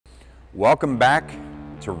Welcome back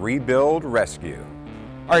to Rebuild Rescue.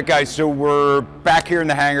 All right guys, so we're back here in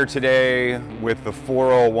the hangar today with the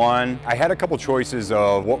 401. I had a couple choices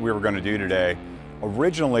of what we were gonna do today.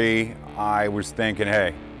 Originally, I was thinking,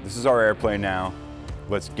 hey, this is our airplane now.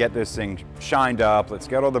 Let's get this thing shined up. Let's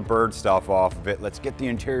get all the bird stuff off of it. Let's get the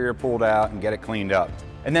interior pulled out and get it cleaned up.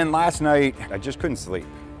 And then last night, I just couldn't sleep.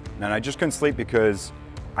 And I just couldn't sleep because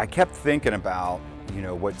I kept thinking about,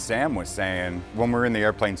 what Sam was saying when we were in the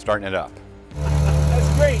airplane starting it up.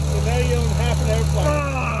 That's great. So now you own half an airplane.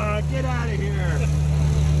 Ah, get out of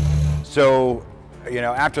here. So,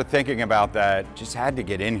 after thinking about that, just had to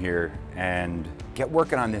get in here and get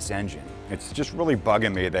working on this engine. It's just really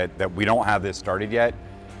bugging me that we don't have this started yet.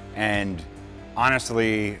 And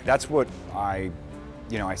honestly, that's what I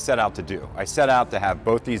set out to do. I set out to have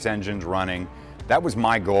both these engines running. That was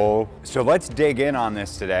my goal. So let's dig in on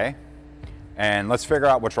this today and let's figure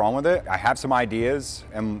out what's wrong with it. I have some ideas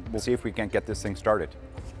and we'll see if we can't get this thing started.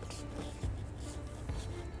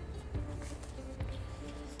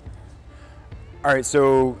 All right,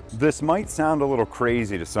 so this might sound a little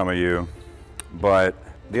crazy to some of you, but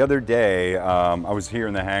the other day, I was here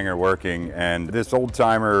in the hangar working and this old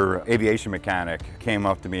timer aviation mechanic came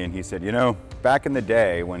up to me and he said, back in the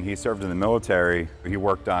day when he served in the military, he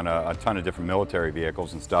worked on a ton of different military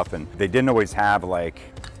vehicles and stuff, and they didn't always have like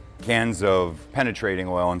cans of penetrating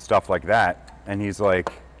oil and stuff like that. And he's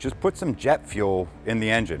like, just put some jet fuel in the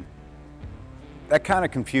engine. That kind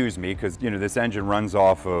of confused me because, this engine runs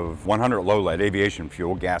off of 100 low lead aviation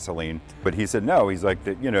fuel, gasoline. But he said, no, he's like,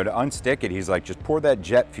 to unstick it, he's like, just pour that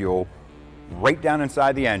jet fuel right down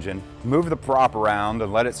inside the engine, move the prop around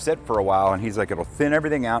and let it sit for a while. And he's like, it'll thin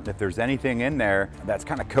everything out. And if there's anything in there that's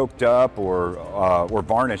kind of coked up or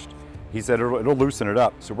varnished, he said it'll loosen it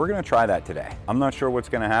up. So we're gonna try that today. I'm not sure what's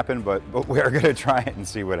gonna happen, but we are gonna try it and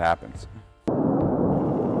see what happens.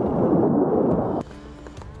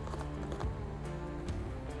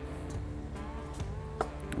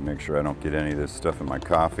 Make sure I don't get any of this stuff in my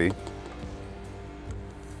coffee.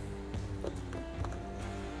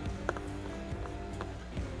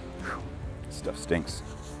 Whew, this stuff stinks.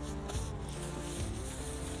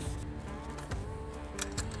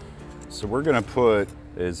 So we're gonna put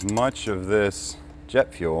as much of this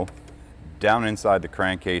jet fuel down inside the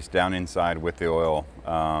crankcase, down inside with the oil,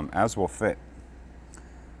 as will fit.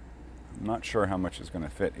 I'm not sure how much is gonna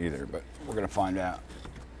fit either, but we're gonna find out.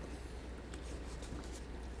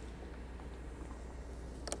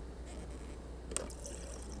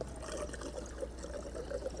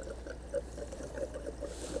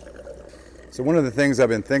 So one of the things I've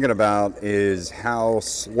been thinking about is how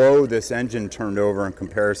slow this engine turned over in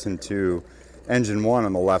comparison to engine one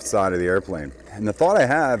on the left side of the airplane. And the thought I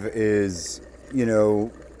have is,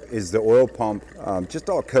 is the oil pump just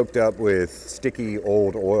all coked up with sticky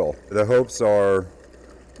old oil. The hopes are,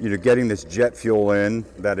 getting this jet fuel in,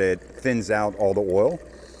 that it thins out all the oil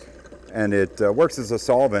and it works as a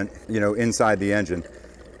solvent, inside the engine.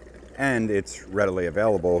 And it's readily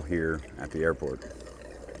available here at the airport.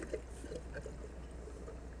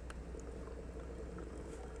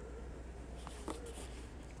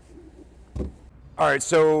 All right,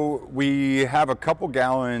 so we have a couple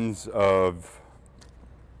gallons of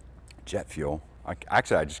jet fuel. I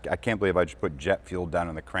can't believe I just put jet fuel down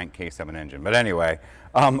in the crankcase of an engine. But anyway,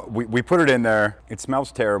 we put it in there. It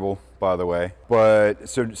smells terrible, by the way. But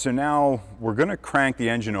so now we're gonna crank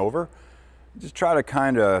the engine over. Just try to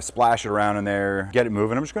kind of splash it around in there, get it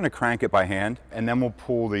moving. I'm just gonna crank it by hand and then we'll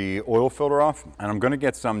pull the oil filter off. And I'm gonna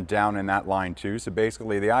get some down in that line too. So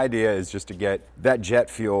basically the idea is just to get that jet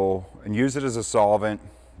fuel and use it as a solvent,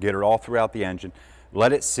 get it all throughout the engine,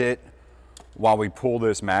 let it sit while we pull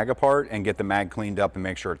this mag apart and get the mag cleaned up and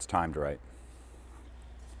make sure it's timed right.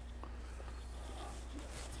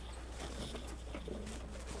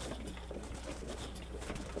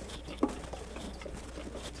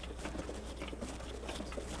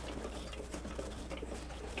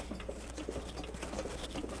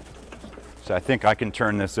 So I think I can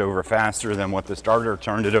turn this over faster than what the starter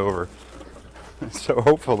turned it over. So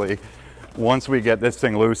hopefully, once we get this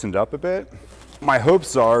thing loosened up a bit, my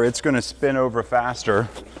hopes are it's gonna spin over faster,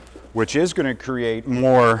 which is gonna create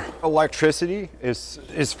more electricity.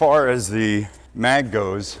 As far as the mag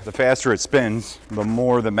goes, the faster it spins, the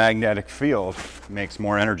more the magnetic field makes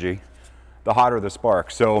more energy, the hotter the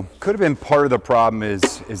spark. So could have been part of the problem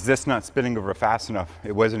is this not spinning over fast enough.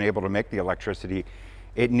 It wasn't able to make the electricity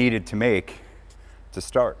it needed to make to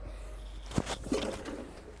start.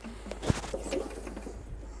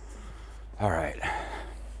 All right.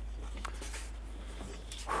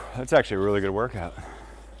 That's actually a really good workout.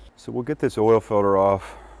 So we'll get this oil filter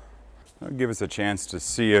off. That'll give us a chance to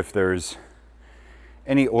see if there's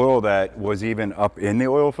any oil that was even up in the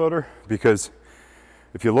oil filter, because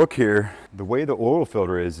if you look here, the way the oil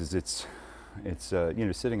filter is it's you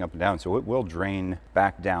know, sitting up and down, so it will drain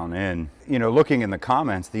back down in. You know, looking in the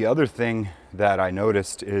comments, the other thing that I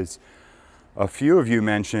noticed is a few of you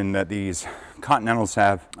mentioned that these Continentals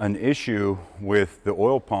have an issue with the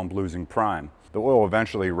oil pump losing prime. The oil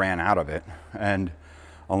eventually ran out of it, and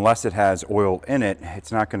unless it has oil in it,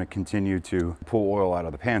 it's not going to continue to pull oil out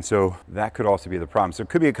of the pan. So that could also be the problem. So it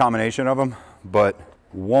could be a combination of them, but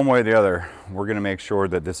one way or the other, we're going to make sure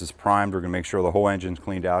that this is primed. We're going to make sure the whole engine's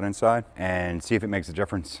cleaned out inside and see if it makes a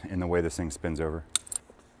difference in the way this thing spins over.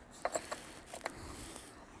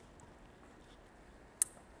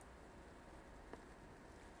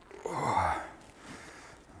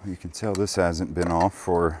 You can tell this hasn't been off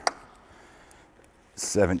for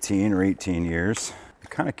 17 or 18 years. I'm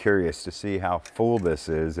kind of curious to see how full this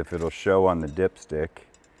is, if it'll show on the dipstick.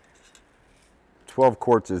 12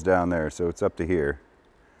 quarts is down there, so it's up to here.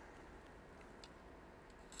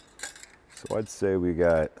 So I'd say we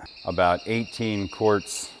got about 18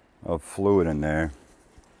 quarts of fluid in there.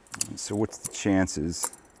 So what's the chances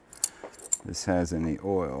this has any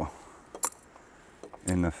oil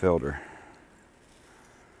in the filter?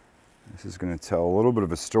 This is going to tell a little bit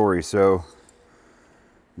of a story. So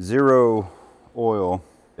 0 oil,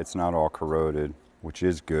 it's not all corroded, which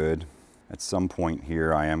is good. At some point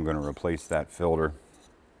here, I am going to replace that filter.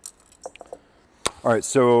 All right,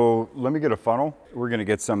 so let me get a funnel. We're going to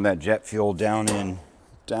get some of that jet fuel down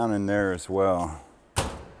in there as well. All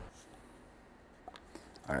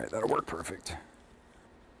right, that'll work perfect.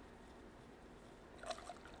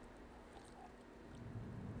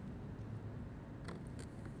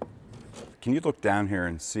 Can you look down here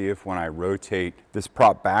and see if when I rotate this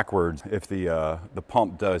prop backwards, if the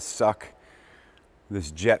pump does suck this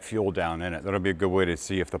jet fuel down in it? That'll be a good way to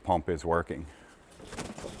see if the pump is working.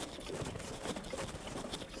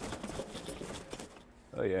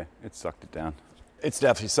 Oh yeah, it sucked it down. It's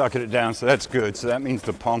definitely sucking it down, so that's good. So that means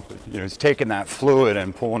the pump, you know, is taking that fluid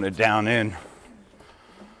and pulling it down in,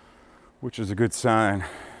 which is a good sign.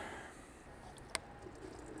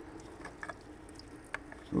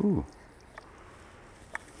 Ooh.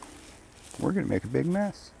 We're gonna make a big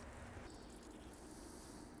mess.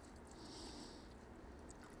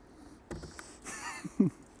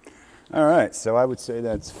 All right, so I would say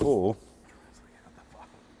that's full.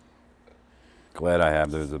 Glad I have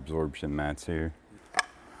those absorption mats here.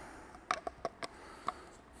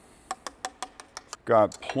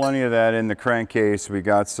 Got plenty of that in the crankcase. We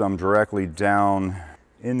got some directly down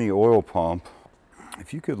in the oil pump.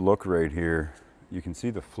 If you could look right here, you can see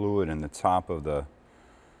the fluid in the top of the,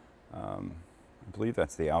 I believe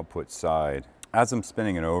that's the output side. As I'm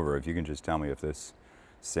spinning it over, if you can just tell me if this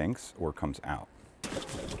sinks or comes out.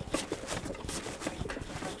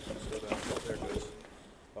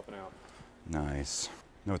 Nice.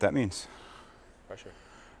 Know what that means? Pressure.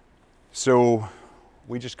 So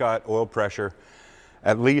we just got oil pressure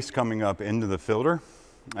at least coming up into the filter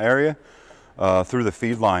area through the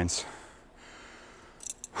feed lines.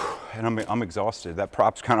 And I'm exhausted. That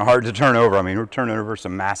prop's kind of hard to turn over. I mean, we're turning over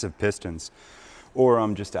some massive pistons. Or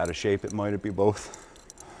I'm just out of shape. It might be both.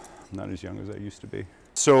 I'm not as young as I used to be.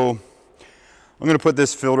 So I'm going to put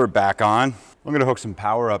this filter back on. I'm going to hook some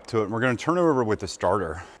power up to it, and we're going to turn it over with the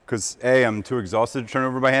starter. Because A, I'm too exhausted to turn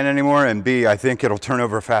over by hand anymore, and B, I think it'll turn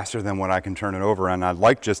over faster than what I can turn it over, and I'd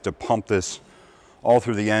like just to pump this all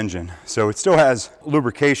through the engine. So it still has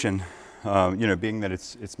lubrication, you know, being that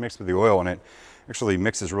it's mixed with the oil, and it actually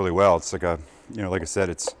mixes really well. It's like a, you know, like I said,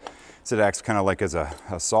 it acts kind of like as a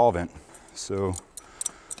solvent. So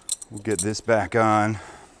we'll get this back on.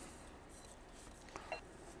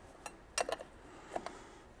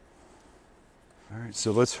 All right,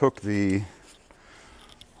 so let's hook the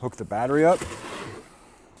battery up,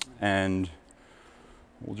 and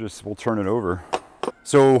we'll turn it over.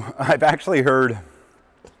 So I've actually heard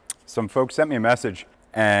some folks sent me a message,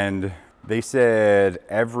 and they said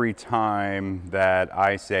every time that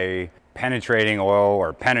I say penetrating oil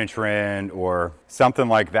or penetrant or something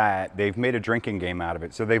like that, they've made a drinking game out of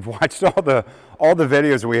it. So they've watched all the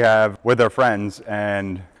videos we have with their friends,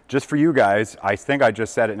 and just for you guys, I think I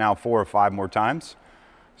just said it now 4 or 5 more times.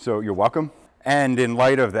 So you're welcome. And in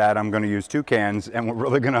light of that, I'm going to use 2 cans, and we're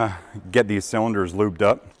really going to get these cylinders lubed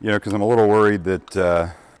up, you know, because I'm a little worried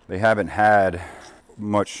that they haven't had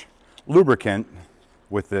much lubricant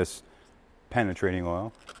with this penetrating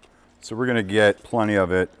oil. So we're going to get plenty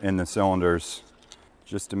of it in the cylinders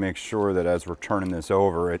just to make sure that as we're turning this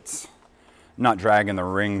over, it's not dragging the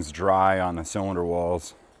rings dry on the cylinder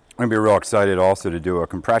walls. I'm gonna be real excited also to do a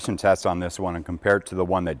compression test on this one and compare it to the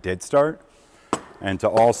one that did start, and to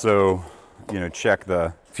also, you know, check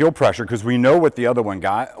the fuel pressure, because we know what the other one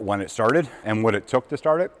got when it started and what it took to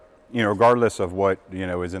start it, you know, regardless of what, you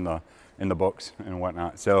know, is in the books and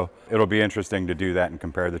whatnot. So it'll be interesting to do that and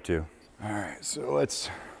compare the two. All right, so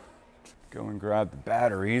let's go and grab the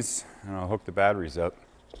batteries, and I'll hook the batteries up.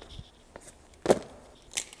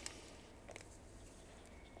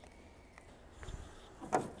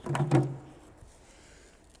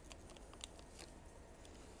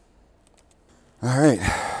 All right,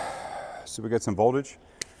 so we got some voltage.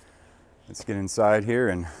 Let's get inside here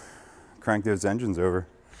and crank those engines over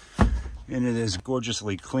into this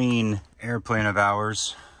gorgeously clean airplane of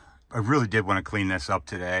ours. I really did want to clean this up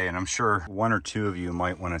today, and I'm sure one or two of you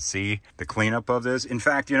might want to see the cleanup of this. In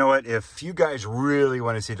fact, you know what? If you guys really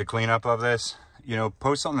want to see the cleanup of this, you know,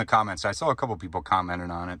 post something in the comments. I saw a couple people commented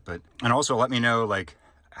on it, and also let me know, like,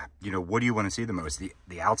 you know, what do you want to see the most?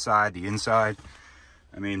 The outside, the inside?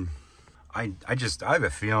 I mean, I have a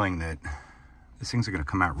feeling that these things are going to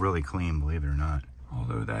come out really clean, believe it or not.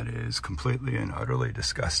 Although that is completely and utterly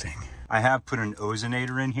disgusting. I have put an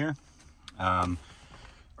ozonator in here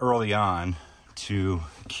early on to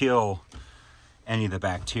kill any of the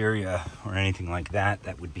bacteria or anything like that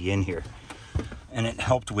that would be in here. And it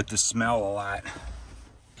helped with the smell a lot.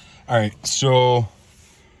 All right, so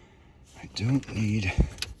I don't need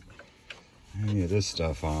any of this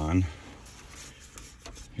stuff on.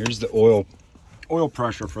 Here's the oil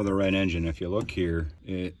pressure for the red engine. If you look here,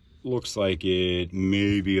 it looks like it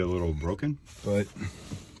may be a little broken, but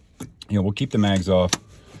you know, we'll keep the mags off,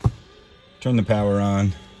 turn the power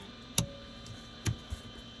on.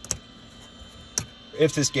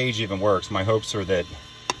 If this gauge even works, my hopes are that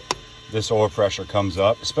this oil pressure comes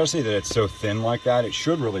up, especially that it's so thin like that. It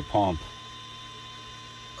should really pump.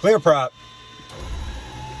 Clear prop.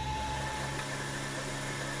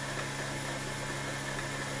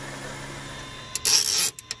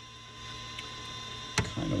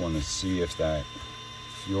 Kind of want to see if that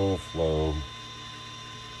fuel flow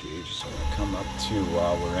gauge is going to come up too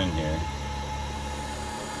while we're in here.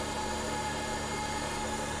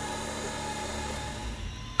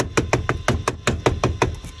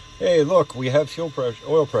 Hey, look, we have fuel pressure,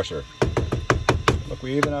 oil pressure. Look,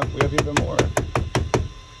 we have even more.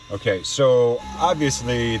 Okay, so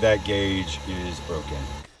obviously that gauge is broken.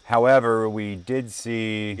 However, we did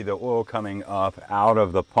see the oil coming up out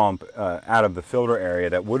of the pump, out of the filter area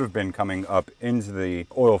that would have been coming up into the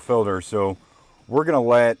oil filter. So we're gonna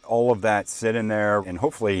let all of that sit in there and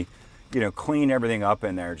hopefully, you know, clean everything up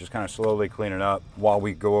in there. Just kind of slowly clean it up while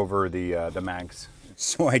we go over the mags.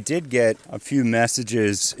 So I did get a few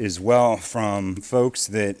messages as well from folks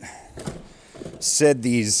that said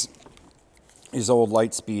these old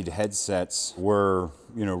Lightspeed headsets were,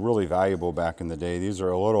 you know, really valuable back in the day. These are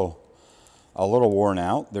a little worn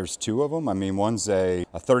out. There's two of them. I mean, one's a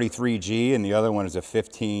 33G and the other one is a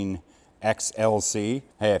 15XLC.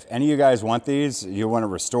 Hey, if any of you guys want these, you want to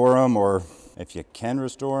restore them, or if you can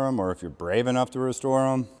restore them, or if you're brave enough to restore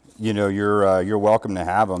them, you know, you're welcome to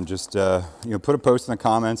have them. Just you know, put a post in the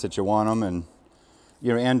comments that you want them, and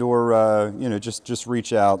you know, and or you know, just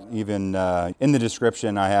reach out. Even in the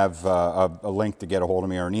description, I have a link to get a hold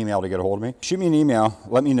of me, or an email to get a hold of me. Shoot me an email.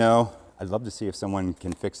 Let me know. I'd love to see if someone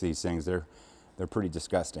can fix these things. They're pretty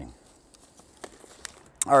disgusting.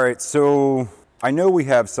 All right, so I know we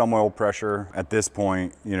have some oil pressure at this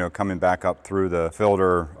point, you know, coming back up through the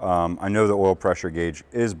filter. I know the oil pressure gauge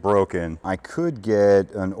is broken. I could get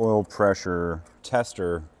an oil pressure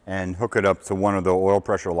tester and hook it up to one of the oil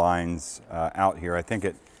pressure lines out here. I think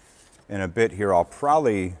in a bit here, I'll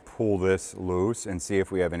probably pull this loose and see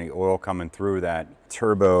if we have any oil coming through that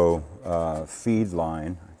turbo feed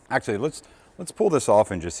line. Actually, let's pull this off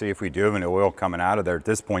and just see if we do have any oil coming out of there. At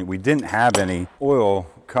this point, we didn't have any oil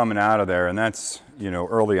coming out of there, and that's, you know,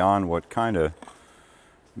 early on what kind of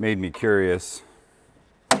made me curious.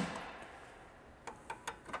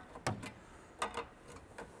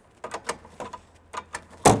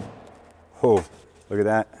 Oh, look at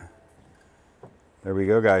that. There we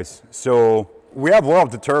go, guys. So we have oil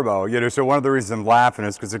up the turbo, you know, so one of the reasons I'm laughing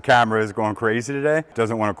is because the camera is going crazy today. It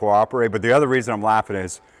doesn't want to cooperate, but the other reason I'm laughing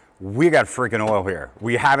is we got freaking oil here.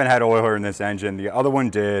 We haven't had oil here in this engine. The other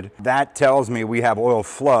one did. That tells me we have oil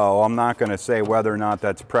flow. I'm not gonna say whether or not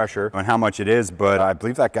that's pressure and how much it is, but I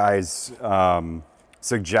believe that guy's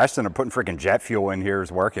suggestion of putting freaking jet fuel in here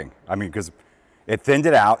is working. I mean, because it thinned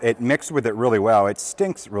it out, it mixed with it really well. It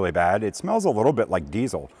stinks really bad. It smells a little bit like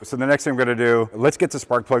diesel. So the next thing I'm gonna do, let's get the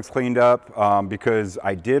spark plugs cleaned up because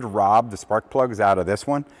I did rob the spark plugs out of this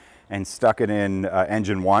one. and stuck it in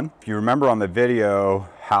engine 1. If you remember on the video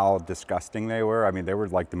how disgusting they were, I mean, they were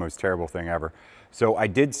like the most terrible thing ever. So I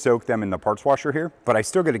did soak them in the parts washer here, but I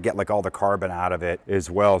still got to get like all the carbon out of it as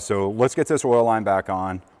well. So let's get this oil line back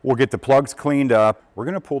on. We'll get the plugs cleaned up. We're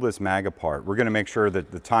going to pull this mag apart. We're going to make sure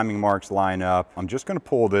that the timing marks line up. I'm just going to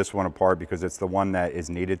pull this one apart because it's the one that is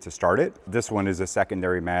needed to start it. This one is a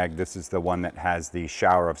secondary mag. This is the one that has the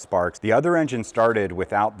shower of sparks. The other engine started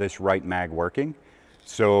without this right mag working.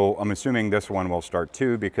 So I'm assuming this one will start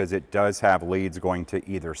too because it does have leads going to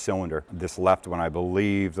either cylinder. This left one, I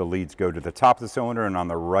believe the leads go to the top of the cylinder, and on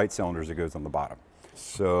the right cylinders it goes on the bottom.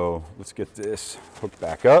 So let's get this hooked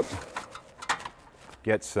back up.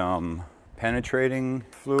 Get some penetrating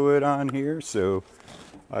fluid on here so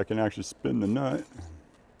I can actually spin the nut.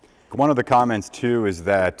 One of the comments too is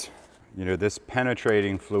that, you know, this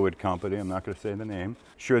penetrating fluid company, I'm not going to say the name,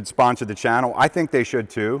 should sponsor the channel. I think they should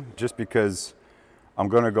too, just because I'm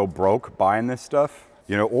going to go broke buying this stuff,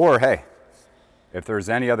 you know, or hey, if there's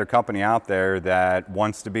any other company out there that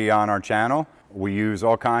wants to be on our channel, we use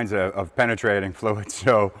all kinds of penetrating fluids.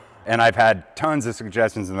 So, and I've had tons of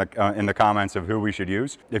suggestions in the comments of who we should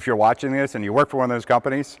use. If you're watching this and you work for one of those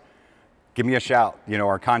companies, give me a shout. You know,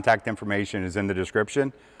 our contact information is in the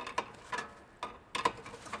description.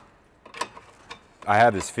 I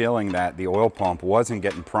have this feeling that the oil pump wasn't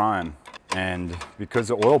getting prime. And because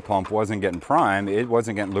the oil pump wasn't getting prime, it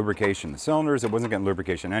wasn't getting lubrication in the cylinders, it wasn't getting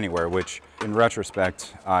lubrication anywhere, which in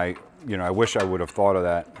retrospect, I wish I would have thought of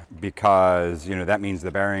that, because, you know, that means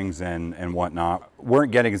the bearings and whatnot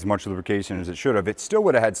weren't getting as much lubrication as it should have. It still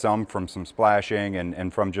would have had some from some splashing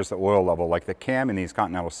and from just the oil level. Like the cam in these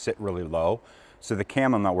Continentals sit really low. So the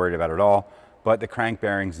cam I'm not worried about at all, but the crank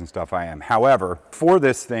bearings and stuff I am. However, for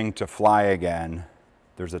this thing to fly again,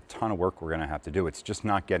 there's a ton of work we're going to have to do. It's just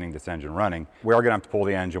not getting this engine running. We are going to have to pull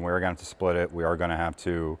the engine. We are going to have to split it. We are going to have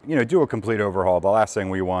to, you know, do a complete overhaul. The last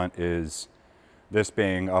thing we want is this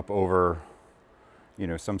being up over, you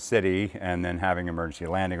know, some city and then having emergency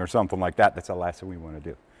landing or something like that. That's the last thing we want to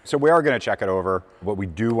do. So we are going to check it over, but we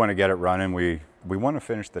do want to get it running. We want to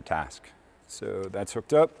finish the task. So that's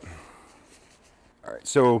hooked up. All right.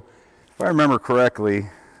 So if I remember correctly,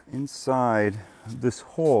 inside this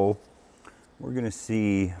hole, we're going to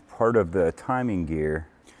see part of the timing gear.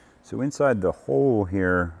 So inside the hole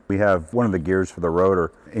here, we have one of the gears for the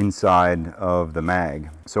rotor inside of the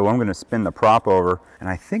mag. So I'm going to spin the prop over, and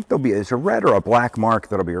I think there's a red or a black mark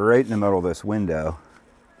that'll be right in the middle of this window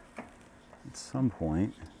at some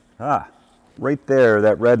point. Right there,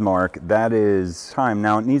 that red mark, that is time.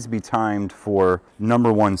 Now it needs to be timed for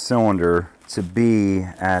 #1 cylinder to be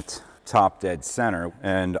at top dead center.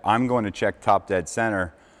 And I'm going to check top dead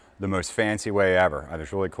center the most fancy way ever. I have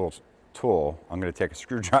this really cool tool. I'm going to take a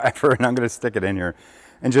screwdriver and I'm going to stick it in here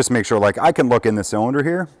and just make sure, like, I can look in the cylinder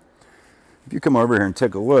here. If you come over here and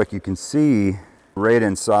take a look, you can see right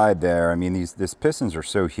inside there. I mean, these pistons are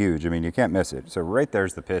so huge. I mean, you can't miss it. So right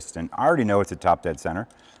there's the piston. I already know it's at top dead center,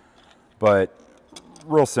 but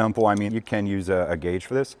real simple. I mean, you can use a gauge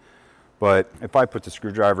for this, but if I put the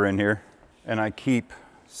screwdriver in here and I keep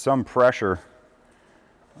some pressure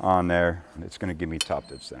on there, it's going to give me top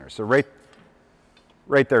dead center. So right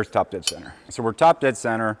there's top dead center. So we're top dead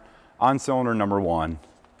center on cylinder #1.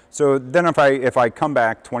 So then if I come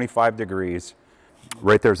back 25 degrees,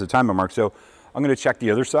 right there's the timer mark. So I'm going to check the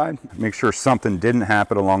other side, make sure something didn't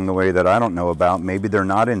happen along the way that I don't know about. Maybe they're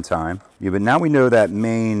not in time. Yeah, but now we know that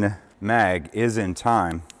main mag is in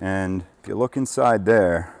time. And if you look inside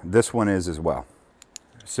there, this one is as well.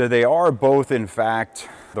 So they are both, in fact,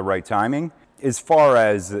 the right timing. As far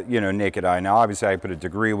as, you know, naked eye, now obviously I put a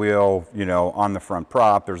degree wheel, you know, on the front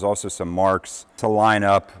prop. There's also some marks to line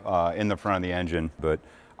up in the front of the engine, but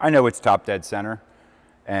I know it's top dead center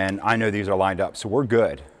and I know these are lined up, so we're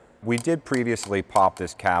good. We did previously pop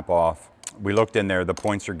this cap off. We looked in there, the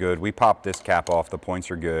points are good. We popped this cap off, the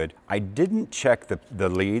points are good. I didn't check the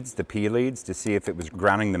leads, the P leads, to see if it was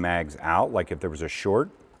grounding the mags out, like if there was a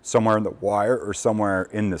short somewhere in the wire or somewhere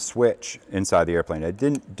in the switch inside the airplane. I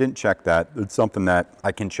didn't check that. It's something that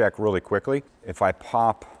I can check really quickly. If I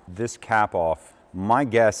pop this cap off, my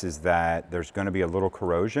guess is that there's going to be a little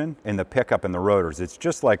corrosion in the pickup and the rotors. It's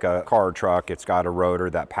just like a car or truck. It's got a rotor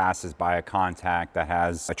that passes by a contact that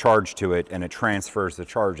has a charge to it, and it transfers the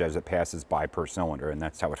charge as it passes by per cylinder, and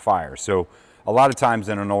that's how it fires. So a lot of times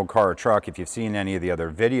in an old car or truck, if you've seen any of the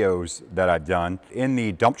other videos that I've done, in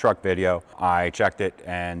the dump truck video, I checked it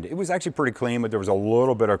and it was actually pretty clean, but there was a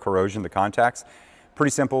little bit of corrosion in the contacts.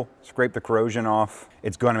 Pretty simple, scrape the corrosion off.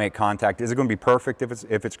 It's going to make contact. Is it going to be perfect if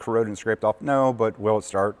it's corroded and scraped off? No, but will it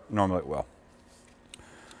start? Normally it will.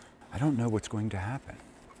 I don't know what's going to happen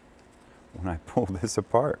when I pull this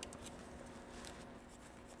apart.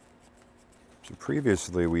 So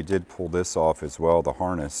previously we did pull this off as well, the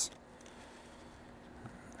harness,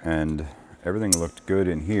 and everything looked good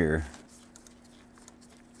in here.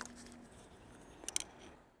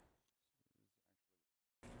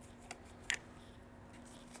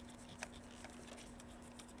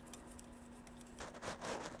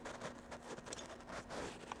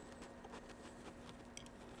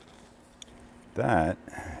 That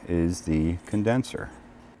is the condenser,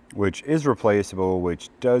 which is replaceable, which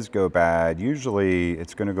does go bad. Usually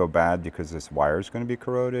it's going to go bad because this wire is going to be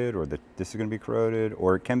corroded, or this is going to be corroded,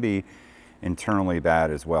 or it can be internally bad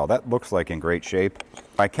as well. That looks like in great shape.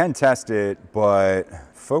 I can test it, but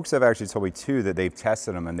folks have actually told me too that they've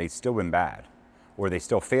tested them and they've still been bad, or they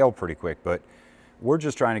still fail pretty quick. But we're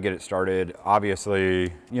just trying to get it started.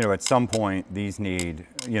 Obviously, you know, at some point these need,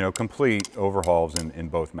 you know, complete overhauls in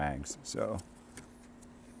both mags. So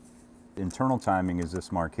internal timing is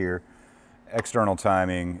this mark here. External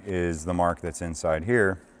timing is the mark that's inside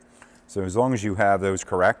here. So as long as you have those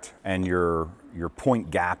correct and your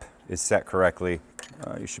point gap is set correctly,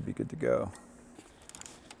 you should be good to go.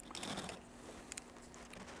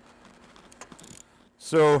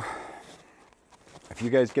 So if you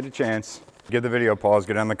guys get a chance, give the video a pause,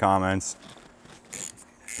 get in the comments.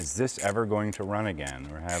 Is this ever going to run again?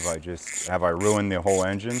 Or have I ruined the whole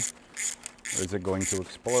engine? Or is it going to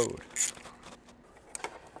explode?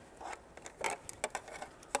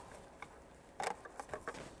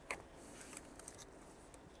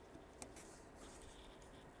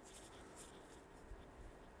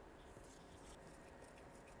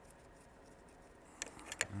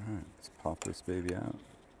 All right, let's pop this baby out.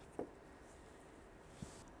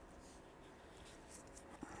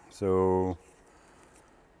 So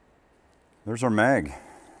there's our mag.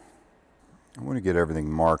 I want to get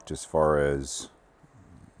everything marked as far as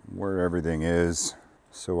where everything is,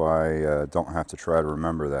 so I don't have to try to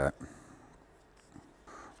remember that.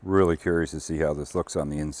 Really curious to see how this looks on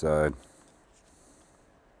the inside.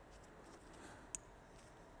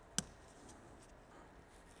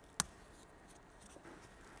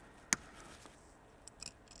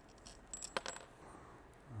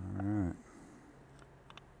 All right.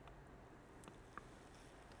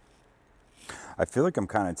 I feel like I'm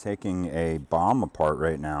kind of taking a bomb apart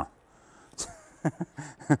right now.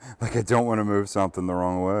 Like I don't want to move something the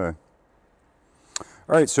wrong way. All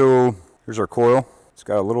right, so here's our coil. It's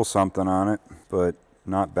got a little something on it, but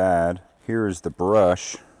not bad. Here is the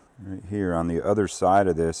brush. Right here on the other side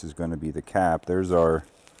of this is going to be the cap. There's our,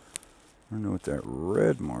 I don't know what that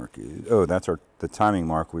red mark is. Oh, that's the timing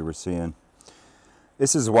mark we were seeing.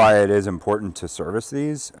 This is why it is important to service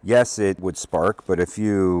these. Yes, it would spark, but if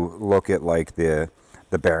you look at like the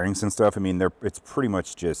bearings and stuff, I mean, it's pretty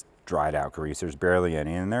much just dried out grease. There's barely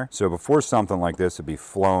any in there. So before something like this would be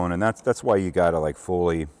flown, and that's why you gotta like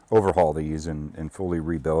fully overhaul these and fully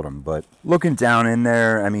rebuild them. But looking down in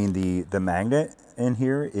there, I mean, the magnet in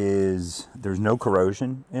here there's no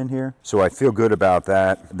corrosion in here. So I feel good about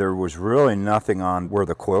that. There was really nothing on where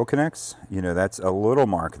the coil connects. You know, that's a little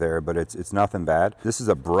mark there, but it's nothing bad. This is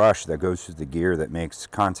a brush that goes through the gear that makes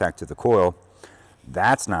contact to the coil.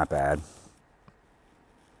 That's not bad.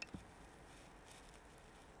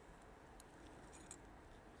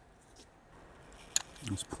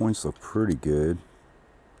 Those points look pretty good.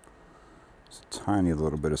 Just a tiny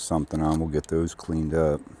little bit of something on. We'll get those cleaned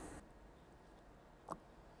up.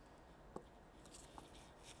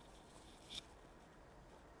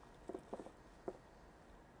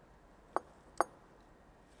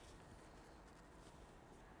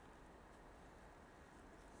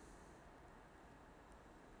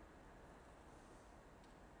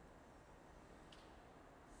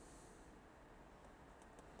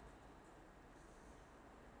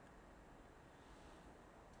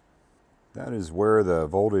 That is where the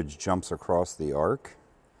voltage jumps across the arc,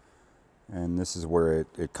 and this is where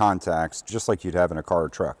it contacts, just like you'd have in a car or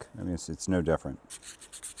truck. I mean, it's no different.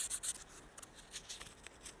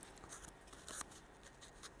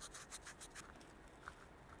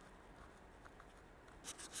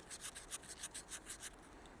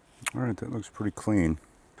 All right, that looks pretty clean.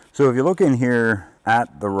 So if you look in here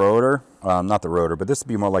at the rotor, not the rotor, but this would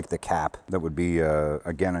be more like the cap that would be,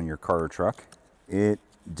 again, on your car or truck. It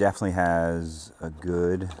definitely has a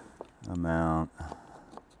good amount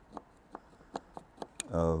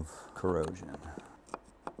of corrosion.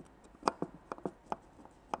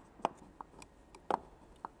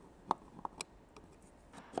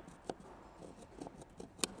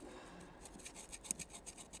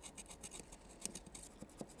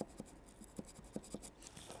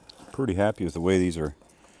 Pretty happy with the way these are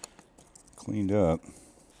cleaned up.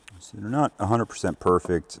 So they're not 100%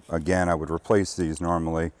 perfect. Again, I would replace these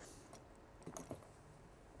normally.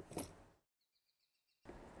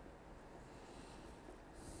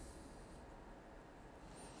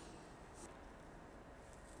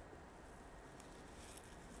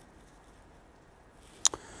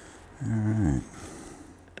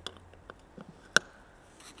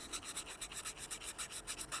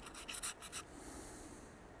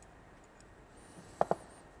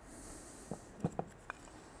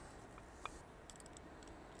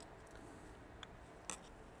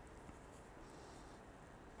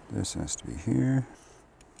 This has to be here.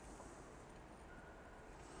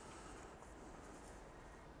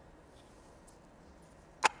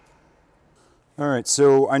 All right,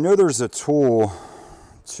 so I know there's a tool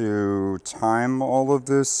to time all of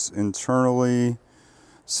this internally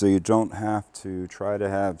so you don't have to try to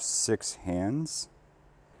have 6 hands.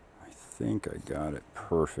 I think I got it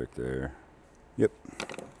perfect there. Yep.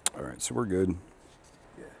 All right, so we're good.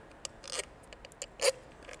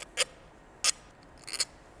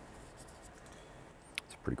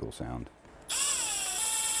 It's a pretty cool sound.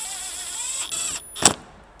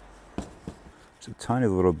 Just a tiny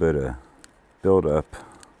little bit of build up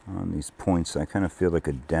on these points. I kind of feel like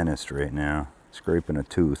a dentist right now, scraping a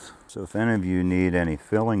tooth. So if any of you need any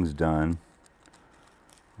fillings done,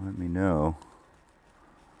 let me know.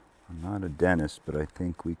 I'm not a dentist, but I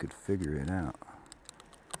think we could figure it out.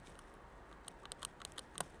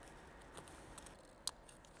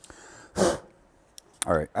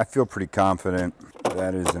 All right, I feel pretty confident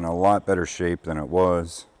that is in a lot better shape than it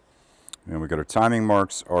was. And we got our timing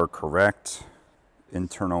marks are correct,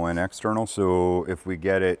 internal and external. So if we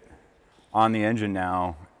get it on the engine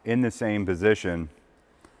now in the same position,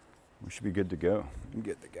 we should be good to go.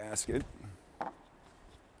 Get the gasket.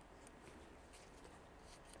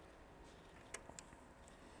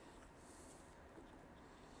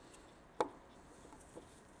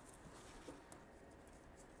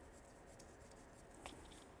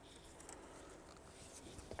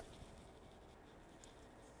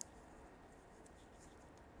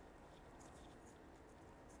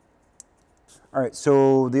 All right,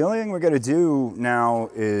 so the only thing we're gonna do now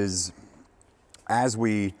is, as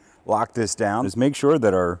we lock this down, is make sure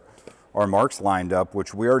that our marks lined up,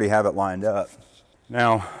 which we already have it lined up.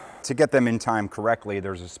 Now, to get them in time correctly,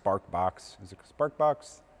 there's a spark box. Is it a spark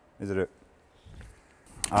box? Is it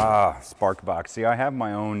a, spark box. See, I have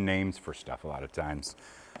my own names for stuff a lot of times.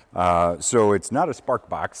 So it's not a spark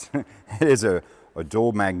box, it is a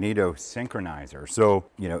dual magneto synchronizer. So,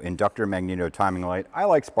 you know, inductor magneto timing light. I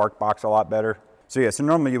like spark box a lot better. So yeah, so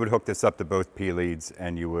normally you would hook this up to both P leads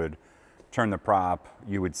and you would turn the prop.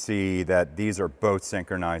 You would see that these are both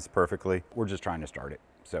synchronized perfectly. We're just trying to start it.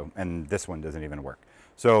 So, and this one doesn't even work.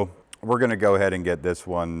 So we're gonna go ahead and get this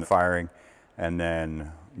one firing. And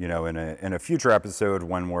then, you know, in a future episode,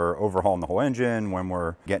 when we're overhauling the whole engine, when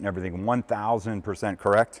we're getting everything 1000%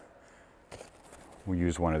 correct, we'll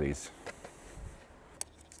use one of these.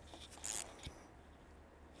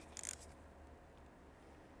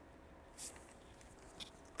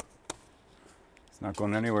 Not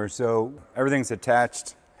going anywhere. So everything's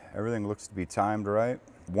attached. Everything looks to be timed right.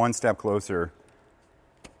 One step closer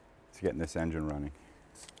to getting this engine running.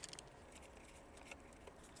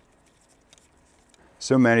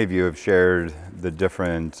 So many of you have shared the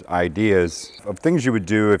different ideas of things you would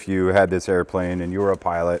do if you had this airplane and you were a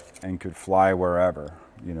pilot and could fly wherever,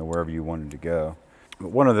 you know, wherever you wanted to go. But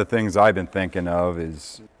one of the things I've been thinking of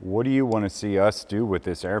is, what do you want to see us do with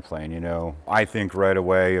this airplane? You know, I think right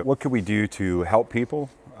away, what could we do to help people?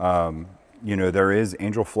 You know, there is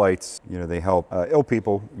Angel Flights, you know, they help ill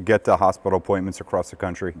people get to hospital appointments across the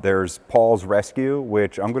country. There's Paul's Rescue,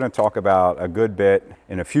 which I'm going to talk about a good bit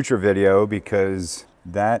in a future video, because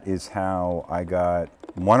that is how I got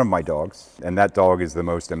one of my dogs. And that dog is the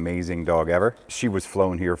most amazing dog ever. She was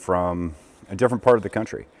flown here from a different part of the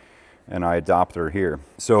country, and I adopted her here.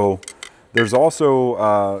 So there's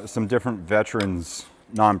also some different veterans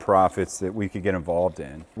nonprofits that we could get involved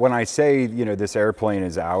in. When I say, you know, this airplane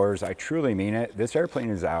is ours, I truly mean it. This airplane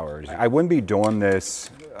is ours. I wouldn't be doing this,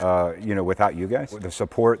 you know, without you guys. The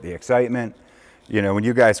support, the excitement. You know, when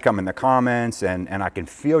you guys come in the comments and I can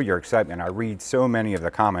feel your excitement. I read so many of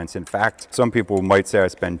the comments. In fact, some people might say I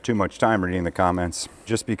spend too much time reading the comments,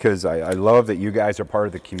 just because I love that you guys are part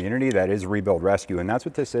of the community that is Rebuild Rescue. And that's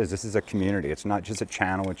what this is. This is a community. It's not just a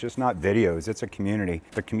channel. It's just not videos. It's a community.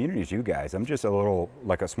 The community is you guys. I'm just a little,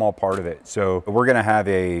 like a small part of it. So we're going to have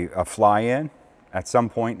a fly-in at some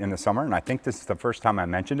point in the summer. And I think this is the first time I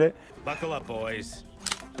mentioned it. Buckle up, boys.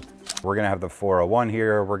 We're going to have the 401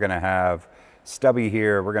 here. We're going to have Stubby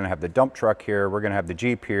here, we're going to have the dump truck here, we're going to have the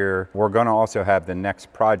Jeep here. We're going to also have the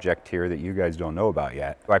next project here that you guys don't know about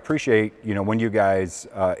yet. I appreciate, you know, when you guys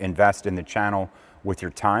invest in the channel with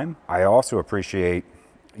your time. I also appreciate,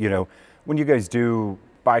 you know, when you guys do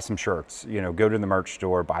buy some shirts, you know, go to the merch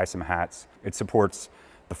store, buy some hats. It supports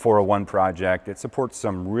the 401 project. It supports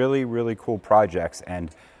some really, really cool projects.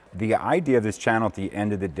 And the idea of this channel at the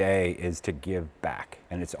end of the day is to give back,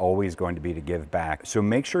 and it's always going to be to give back. So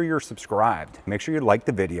make sure you're subscribed. Make sure you like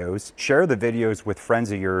the videos, share the videos with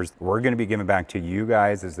friends of yours. We're going to be giving back to you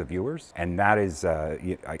guys as the viewers. And that is,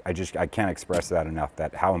 I can't express that enough,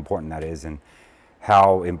 that how important that is. And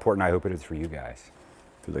how important I hope it is for you guys.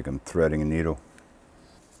 I feel like I'm threading a needle.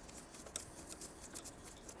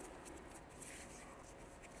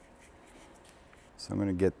 So I'm going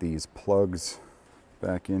to get these plugs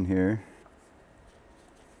back in here.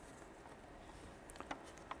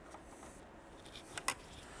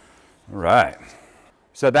 All right.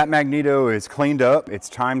 So that magneto is cleaned up. It's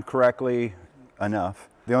timed correctly enough.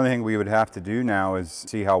 The only thing we would have to do now is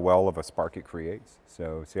see how well of a spark it creates.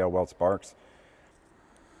 So see how well it sparks.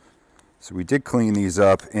 So we did clean these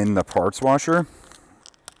up in the parts washer,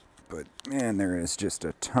 but man, there is just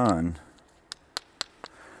a ton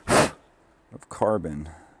of carbon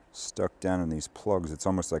stuck down in these plugs. It's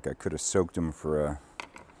almost like I could have soaked them for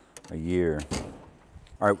a year.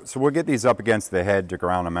 All right, so we'll get these up against the head to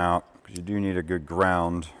ground them out, because you do need a good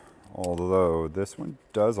ground, although this one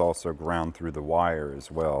does also ground through the wire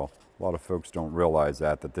as well. A lot of folks don't realize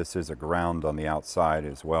that this is a ground on the outside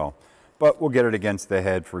as well. But we'll get it against the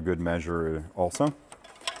head for good measure also.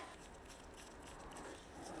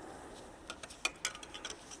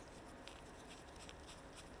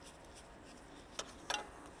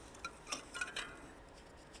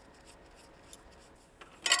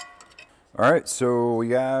 All right, so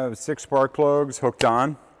we have 6 spark plugs hooked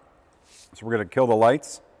on. So we're gonna kill the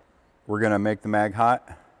lights. We're gonna make the mag hot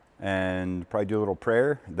and probably do a little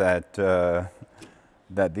prayer that,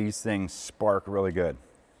 that these things spark really good.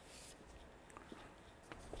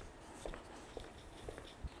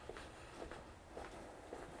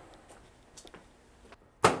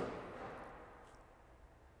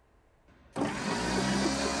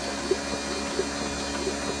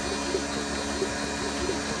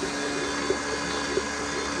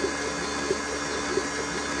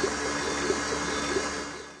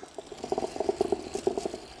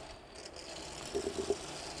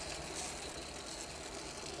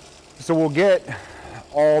 So we'll get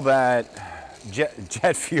all that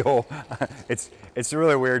jet fuel. It's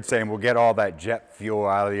really weird saying we'll get all that jet fuel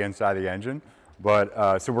out of the inside of the engine,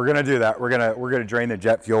 but so we're gonna do that. We're gonna drain the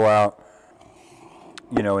jet fuel out,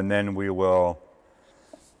 you know, and then we will.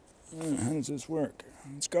 How does this work?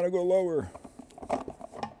 It's gotta go lower.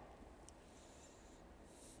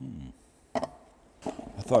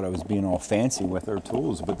 I thought I was being all fancy with our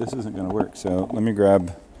tools, but this isn't gonna work. So let me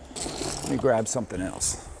grab something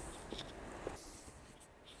else.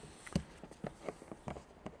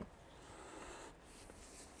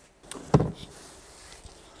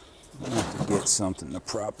 Get something to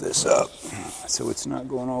prop this up so it's not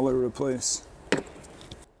going all over the place.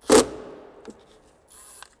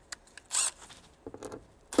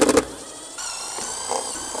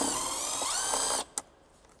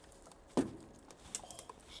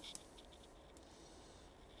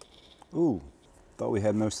 Ooh, thought we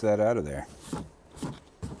had most of that out of there.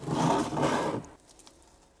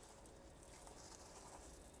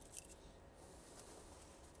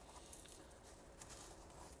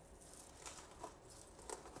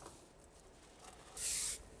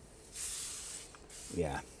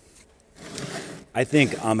 Yeah, I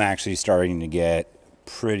think I'm actually starting to get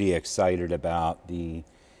pretty excited about the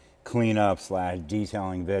cleanup /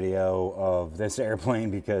 detailing video of this airplane,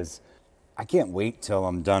 because I can't wait till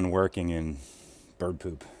I'm done working in bird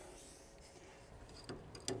poop.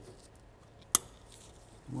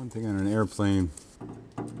 One thing on an airplane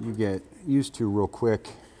you get used to real quick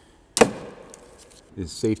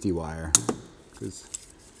is safety wire, because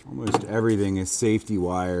almost everything is safety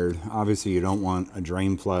wired. Obviously, you don't want a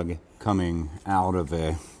drain plug coming out of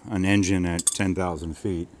an engine at 10,000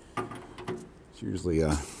 feet. It's usually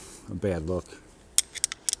a bad look.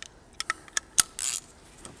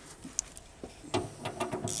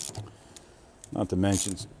 Not to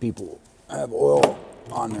mention, people have oil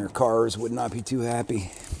on their cars would not be too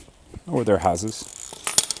happy, or their houses.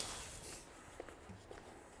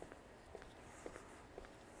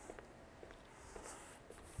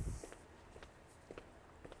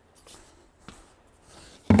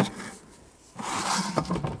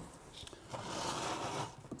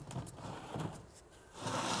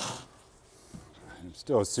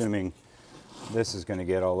 Still assuming this is going to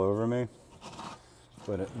get all over me,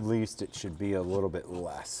 but at least it should be a little bit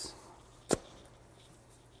less.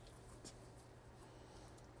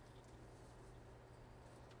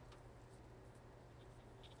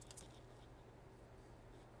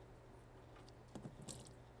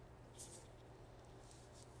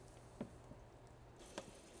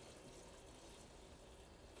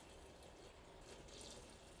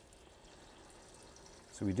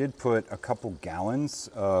 So we did put a couple gallons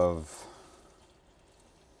of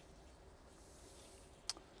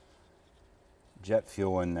jet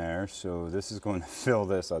fuel in there. So this is going to fill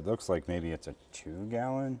this. It looks like maybe it's a 2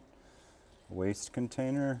 gallon. waste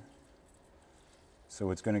container.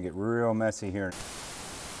 So it's going to get real messy here.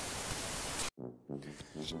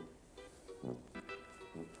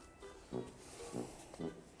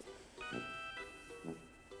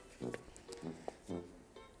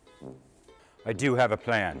 I do have a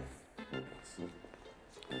plan.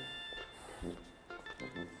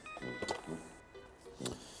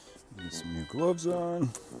 Get some new gloves on.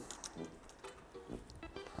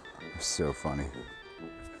 So funny.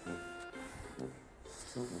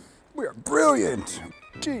 We are brilliant.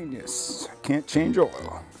 Genius. Can't change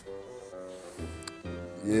oil.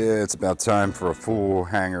 Yeah, it's about time for a full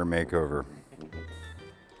hanger makeover.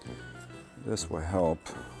 This will help.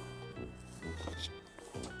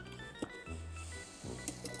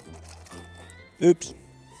 Oops.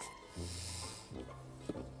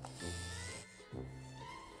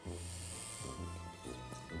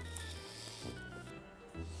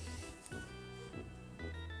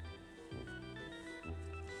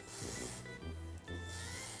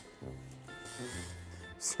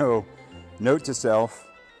 So, note to self,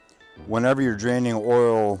 whenever you're draining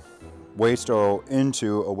oil, waste oil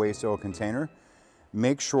into a waste oil container,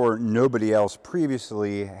 make sure nobody else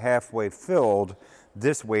previously halfway filled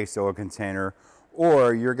this waste oil container,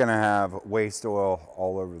 or you're gonna have waste oil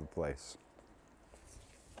all over the place.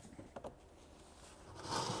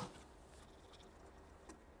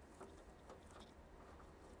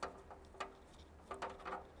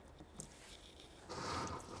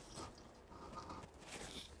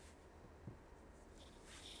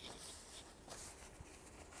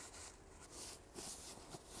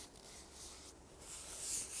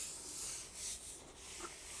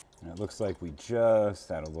 And it looks like we just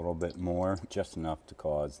had a little bit more, just enough to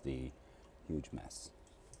cause the huge mess.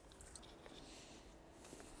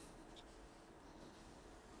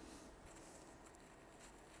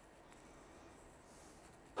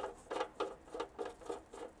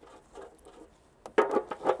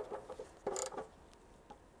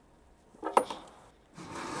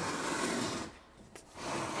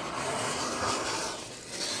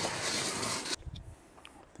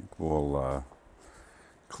 I think we'll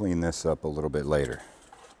clean this up a little bit later.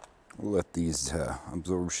 We'll let these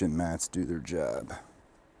absorption mats do their job.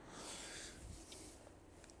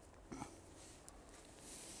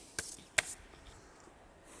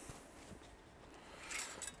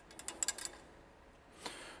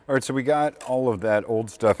 All right, so we got all of that old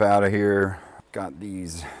stuff out of here. Got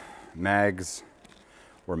these mags,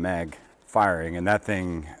 or mag, firing, and that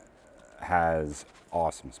thing has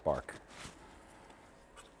awesome spark.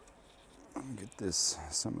 Get this,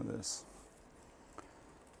 some of this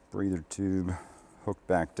breather tube hooked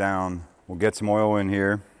back down. We'll get some oil in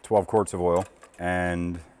here, 12 quarts of oil,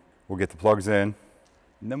 and we'll get the plugs in.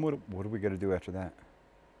 And then what are we gonna do after that?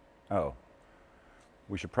 Oh,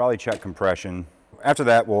 we should probably check compression. After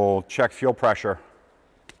that, we'll check fuel pressure.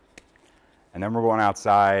 And then we're going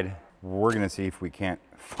outside. We're gonna see if we can't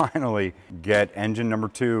finally get engine number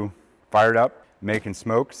 2 fired up, making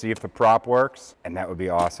smoke, see if the prop works, and that would be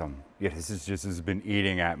awesome. Yeah, this has been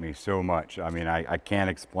eating at me so much. I mean, I can't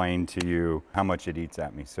explain to you how much it eats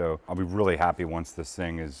at me. So I'll be really happy once this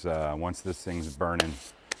thing is,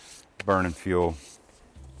 burning fuel.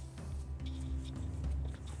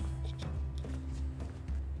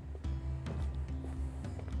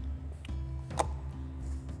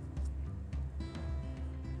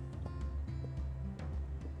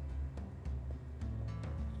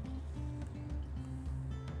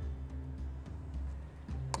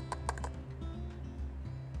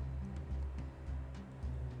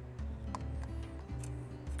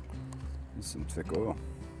 Some thick oil.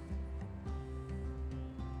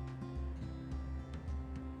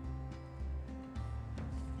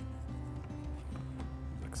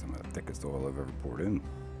 Like some of the thickest oil I've ever poured in.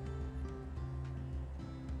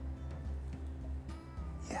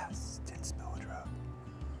 Yes, didn't spill a drop.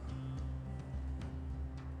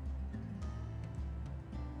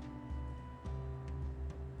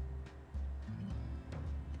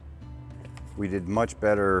 We did much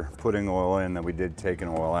better putting oil in than we did taking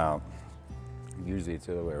oil out. Usually it's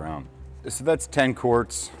the other way around. So that's 10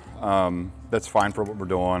 quarts. That's fine for what we're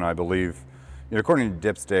doing, I believe. You know, according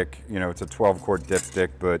to dipstick, you know, it's a 12 quart dipstick,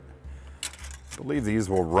 but I believe these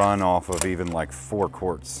will run off of even like 4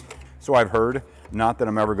 quarts. So I've heard, not that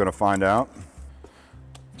I'm ever gonna find out.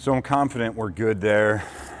 So I'm confident we're good there.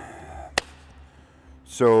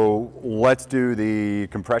 So let's do the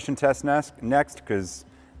compression test next, because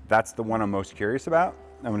that's the one I'm most curious about.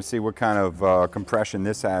 I'm gonna see what kind of compression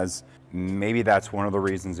this has. Maybe that's one of the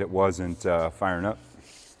reasons it wasn't firing up.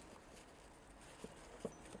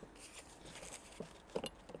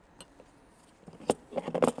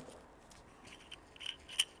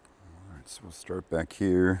 Start back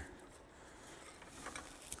here.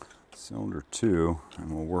 Cylinder 2,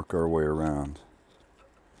 and we'll work our way around.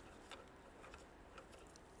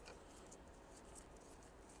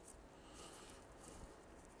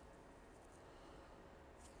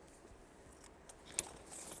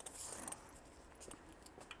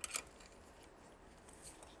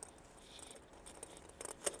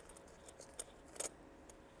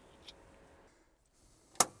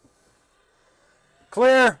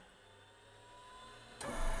 Clear.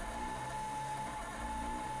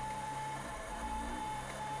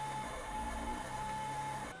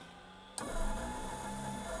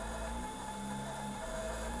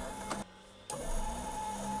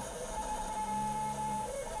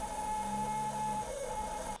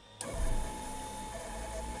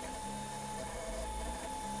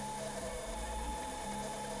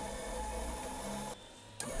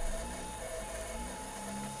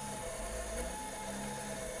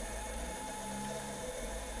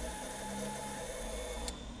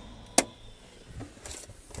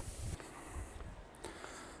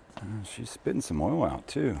 She's spitting some oil out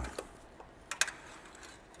too.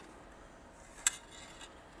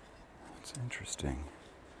 That's interesting.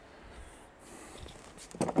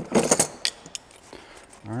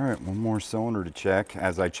 All right, one more cylinder to check.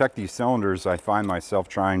 As I check these cylinders, I find myself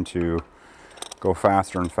trying to go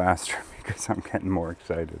faster and faster because I'm getting more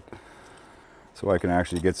excited. So I can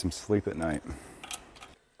actually get some sleep at night.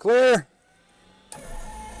 Clear.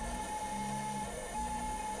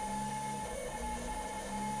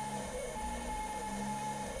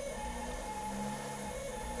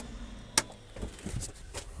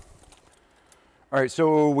 All right,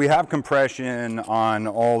 so we have compression on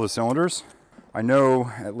all the cylinders. I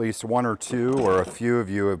know at least one or two or a few of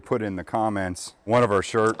you have put in the comments, one of our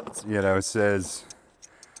shirts, says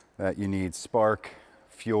that you need spark,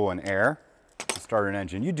 fuel, and air to start an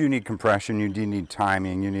engine. You do need compression, you do need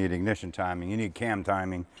timing, you need ignition timing, you need cam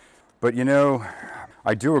timing. But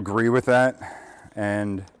I do agree with that,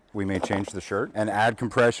 and we may change the shirt and add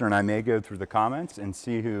compression, and I may go through the comments and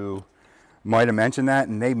see who might have mentioned that,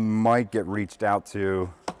 and they might get reached out to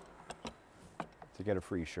get a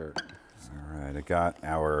free shirt. All right, I got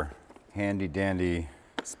our handy dandy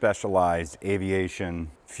specialized aviation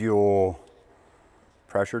fuel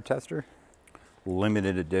pressure tester,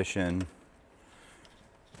 limited edition.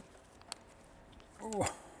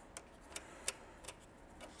 Oh.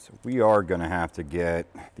 So we are gonna have to get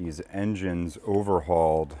these engines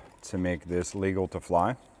overhauled to make this legal to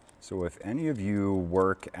fly. So if any of you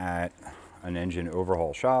work at an engine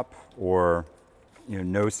overhaul shop, or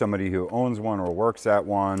know somebody who owns one or works at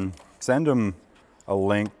one, send them a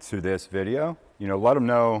link to this video. Let them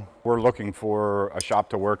know we're looking for a shop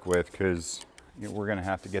to work with, because we're gonna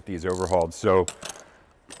have to get these overhauled. So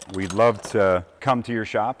we'd love to come to your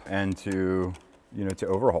shop and to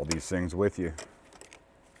overhaul these things with you.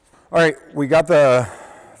 All right, we got the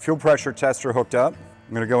fuel pressure tester hooked up.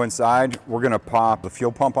 I'm gonna go inside. We're gonna pop the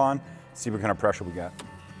fuel pump on, see what kind of pressure we got.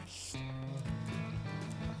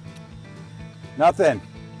 Nothing.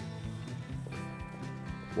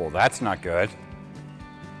 Well, that's not good.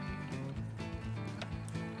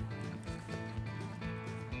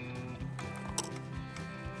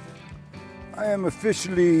 I am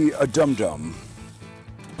officially a dum-dum.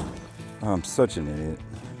 I'm such an idiot.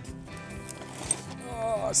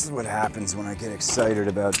 Oh, this is what happens when I get excited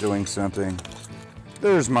about doing something.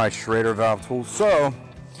 There's my Schrader valve tool. So,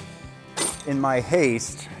 in my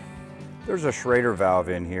haste, there's a Schrader valve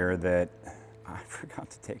in here that I forgot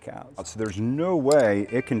to take out. So there's no way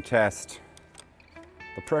it can test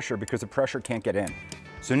the pressure because the pressure can't get in.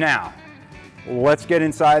 So now, let's get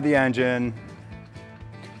inside the engine.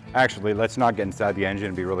 Actually, let's not get inside the engine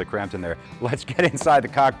and be really cramped in there. Let's get inside the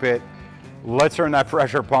cockpit. Let's turn that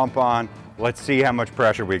pressure pump on. Let's see how much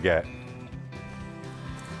pressure we get.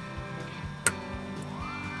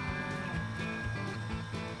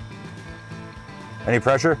 Any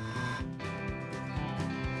pressure?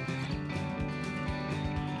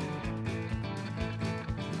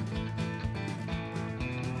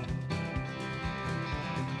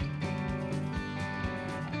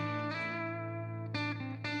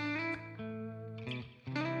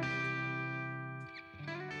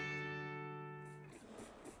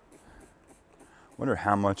 Wonder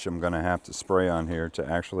how much I'm gonna have to spray on here to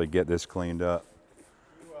actually get this cleaned up.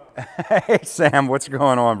 Hey Sam, what's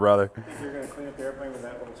going on, brother? Think you're gonna clean up the airplane with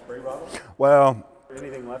that little spray bottle? Well,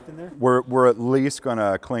 Anything left in there? we're at least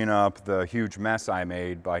gonna clean up the huge mess I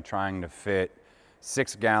made by trying to fit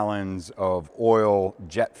 6 gallons of oil,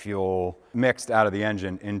 jet fuel, mixed out of the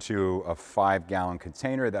engine into a 5-gallon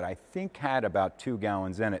container that I think had about 2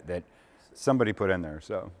 gallons in it that somebody put in there.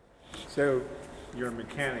 So So you're a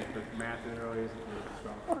mechanic, but math really isn't your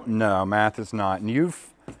strong point. No, math is not. And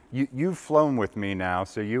you've flown with me now,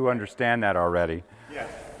 so you understand that already. Yeah.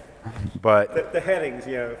 But The headings,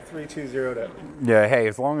 320 to. yeah, hey,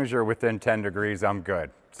 as long as you're within 10 degrees, I'm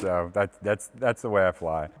good. So that's the way I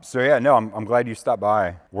fly. So yeah, no, I'm glad you stopped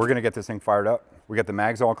by. We're gonna get this thing fired up. We got the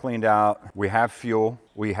mags all cleaned out. We have fuel.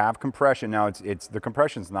 We have compression. Now it's the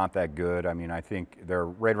compression's not that good. I mean, I think they're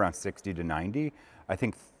right around 60 to 90. I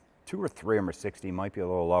think 2 or 3 of them are 60, might be a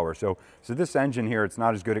little lower. So this engine here, it's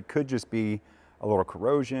not as good. It could just be a little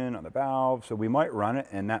corrosion on the valve. So we might run it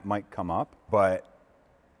and that might come up. But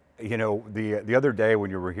you know, the other day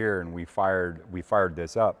when you were here and we fired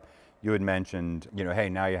this up, you had mentioned, you know, hey,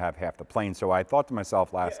 now you have half the plane. So I thought to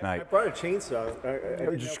myself last night, I brought a chainsaw.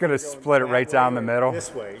 you're just going to split it right down the middle?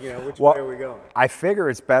 This way, which way are we going? I figure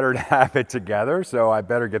it's better to have it together, so I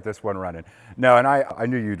better get this one running. No, and I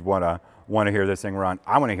knew you'd want to hear this thing run.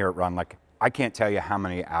 I want to hear it run. Like, I can't tell you how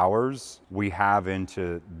many hours we have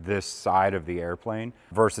into this side of the airplane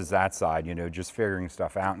versus that side, you know, just figuring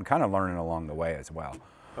stuff out and kind of learning along the way as well.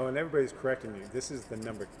 Oh, and everybody's correcting me. This is the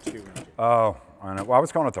number 2 engine. Oh, I know. Well, I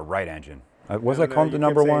was calling it the right engine. Was I calling it the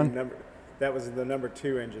number 1? That was the number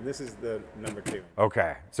 2 engine. This is the number 2.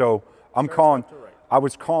 Okay, so I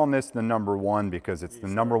was calling this the number 1 because it's the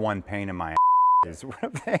number 1 pain in my ass is what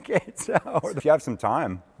I'm thinking. So if you have some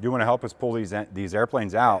time, do you want to help us pull these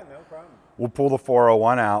airplanes out? Yeah, no problem. We'll pull the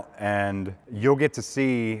 401 out and you'll get to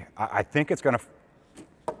see, I think it's going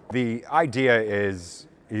to, the idea is,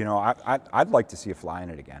 you know, I'd like to see you fly in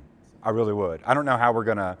it again. I really would. I don't know how we're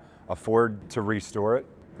going to afford to restore it.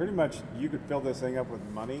 Pretty much, you could fill this thing up with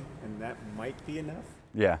money, and that might be enough.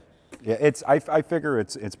 Yeah, I figure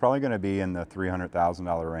it's probably going to be in the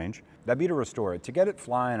 $300,000 range. That'd be to restore it. To get it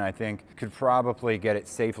flying, I think could probably get it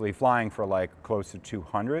safely flying for like close to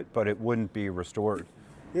 200, but it wouldn't be restored.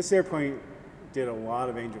 This airplane did a lot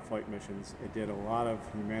of Angel Flight missions. It did a lot of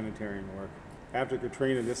humanitarian work. After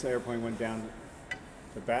Katrina, this airplane went down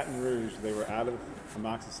to Baton Rouge. They were out of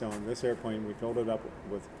amoxicillin. This airplane, we filled it up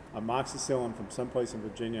with amoxicillin from someplace in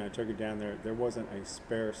Virginia. I took it down there. There wasn't a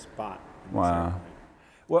spare spot in this airplane.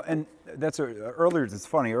 Well, and earlier, it's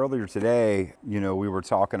funny, earlier today, you know, we were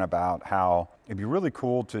talking about how it'd be really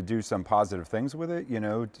cool to do some positive things with it, you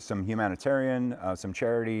know, some humanitarian, some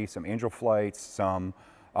charity, some angel flights, some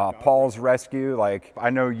Paul's Rescue. Like, I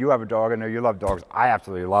know you have a dog, I know you love dogs. I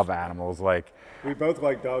absolutely love animals. Like, we both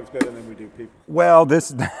like dogs better than we do people. Well,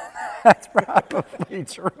 that's probably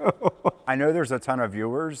true. I know there's a ton of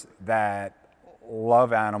viewers that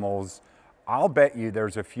love animals. I'll bet you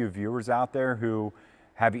there's a few viewers out there who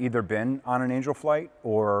have either been on an angel flight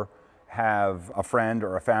or have a friend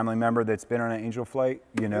or a family member that's been on an angel flight,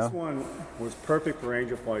 you know? This one was perfect for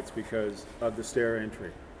angel flights because of the stair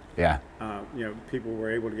entry. Yeah. You know, people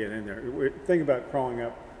were able to get in there. Think about crawling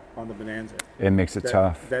up on the Bonanza. It makes it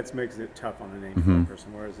tough. That makes it tough on an angel flight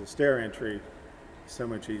person, whereas the stair entry is so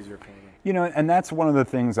much easier for them. You know, and that's one of the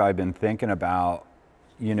things I've been thinking about.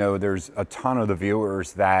 You know, there's a ton of the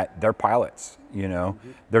viewers that they're pilots, you know.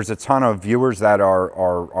 There's a ton of viewers that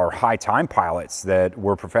are high time pilots, that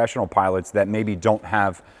were professional pilots that maybe don't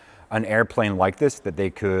have an airplane like this that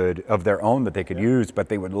they could, of their own, that they could use, but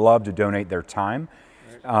they would love to donate their time.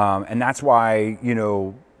 And that's why, you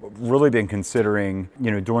know, really been considering,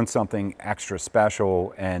 you know, doing something extra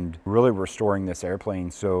special and really restoring this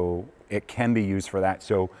airplane so it can be used for that.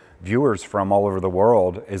 So viewers from all over the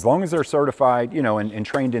world, as long as they're certified, you know, and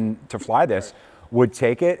trained in to fly this, would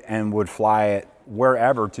take it and would fly it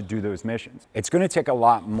wherever to do those missions. It's going to take a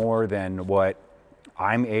lot more than what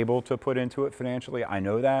I'm able to put into it financially. I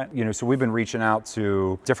know that, you know, so we've been reaching out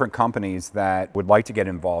to different companies that would like to get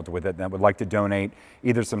involved with it, that would like to donate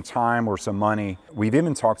either some time or some money. We've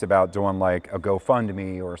even talked about doing like a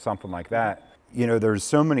GoFundMe or something like that. You know, there's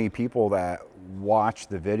so many people that watch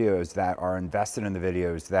the videos, that are invested in the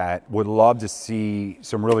videos, that would love to see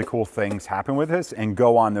some really cool things happen with us and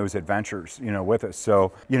go on those adventures, you know, with us.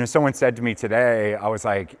 So, you know, someone said to me today, I was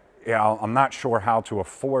like, yeah, I'm not sure how to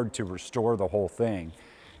afford to restore the whole thing,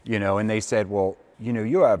 you know, and they said, well, you know,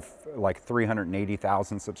 you have like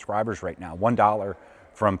 380,000 subscribers right now. $1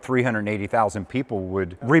 from 380,000 people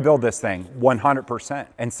would rebuild this thing 100%.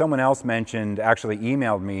 And someone else mentioned, actually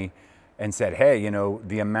emailed me and said, hey, you know,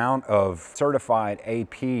 the amount of certified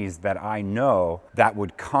APs that I know that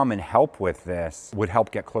would come and help with this would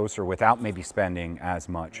help get closer without maybe spending as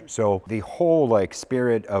much. So the whole like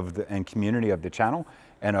spirit of the and community of the channel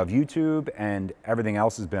and of YouTube and everything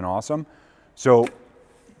else has been awesome. So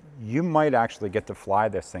you might actually get to fly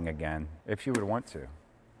this thing again if you would want to.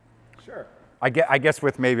 Sure. I guess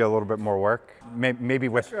with maybe a little bit more work, maybe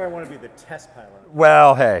with. I'm sure I want to be the test pilot.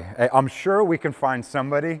 Well, hey, I'm sure we can find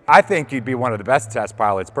somebody. I think you'd be one of the best test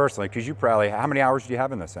pilots personally, because you probably, how many hours do you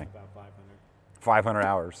have in this thing? About 500. 500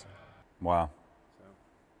 hours. Wow. So,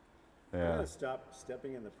 Yeah. I'm gonna stop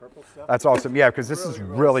stepping in the purple stuff. That's awesome. Yeah, because this is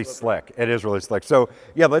really slick. It is really slick. So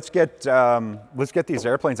yeah, let's get these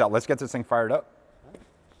airplanes out. Let's get this thing fired up.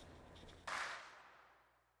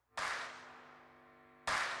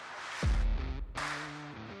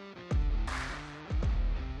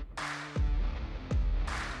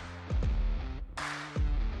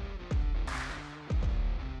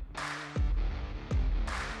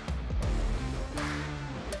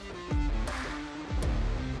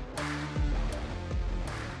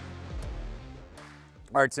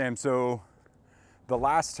 All right, Sam, so the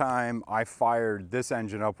last time I fired this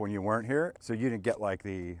engine up when you weren't here, so you didn't get like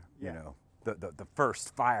the, you know, the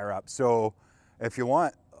first fire up. So if you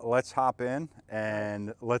want, let's hop in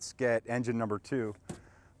and let's get engine number 2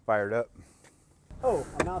 fired up. Oh,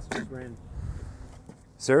 a mouse just ran.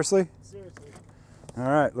 Seriously? Seriously. All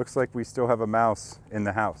right, looks like we still have a mouse in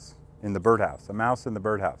the house, in the birdhouse, a mouse in the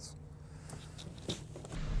birdhouse.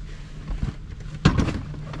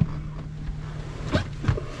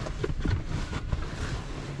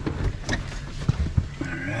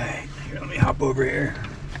 Let me hop over here.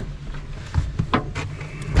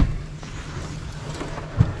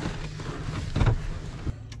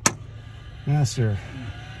 Master.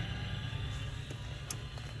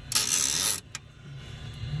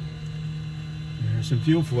 There's some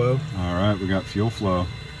fuel flow. All right, we got fuel flow.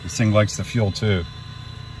 This thing likes the fuel too.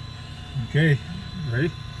 Okay,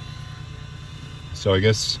 ready? So I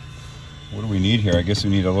guess, what do we need here? I guess we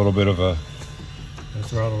need a little bit of a... The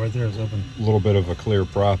throttle right there is open. A little bit of a clear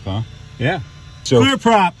prop, huh? Yeah. So, Clear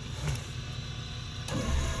prop.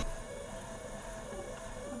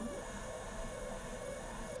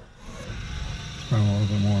 Probably a little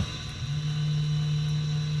bit more.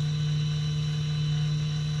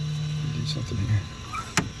 do something here.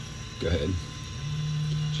 Go ahead.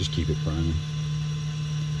 Just keep it priming.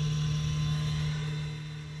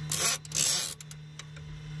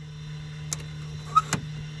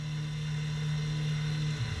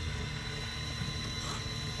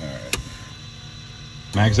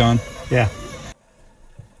 Mag's on? Yeah.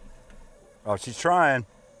 Oh, she's trying.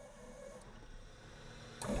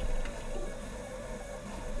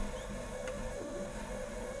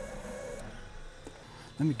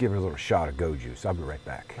 Let me give her a little shot of Go Juice. I'll be right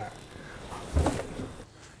back.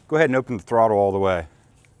 Go ahead and open the throttle all the way.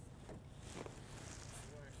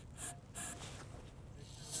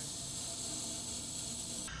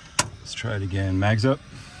 Let's try it again. Mag's up.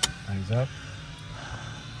 Mag's up.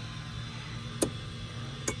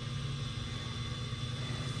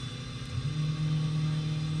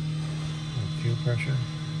 Fuel pressure.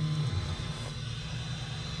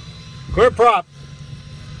 Clear prop.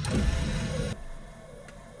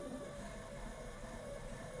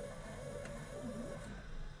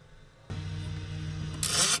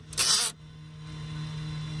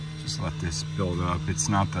 Just let this build up. It's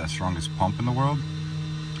not the strongest pump in the world.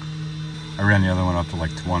 I ran the other one up to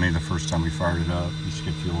like 20 the first time we fired it up. You just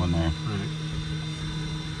get fuel in there. All right.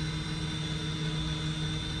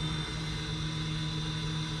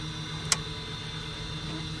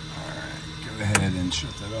 Go ahead and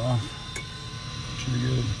shut that off. Should be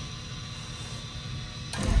good.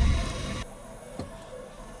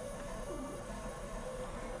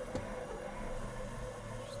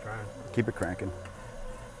 Just trying. Keep it cranking.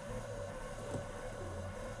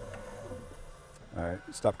 All right,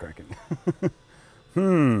 stop cranking.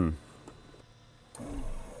 I'm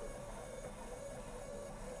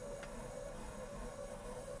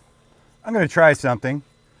gonna try something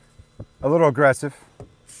a little aggressive.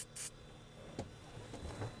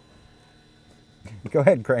 Go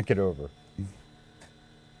ahead and crank it over.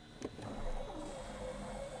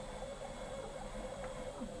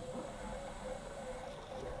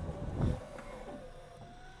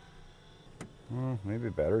 Maybe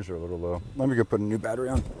batteries are a little low. Let me go put a new battery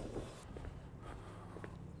on.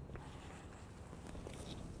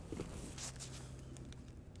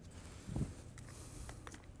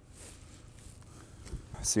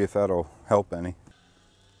 See if that'll help any.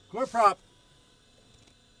 Clear prop.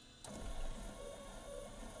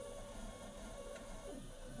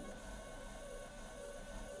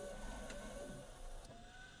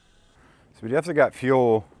 So we definitely got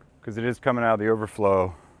fuel because it is coming out of the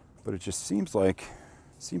overflow, but it just seems like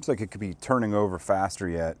it could be turning over faster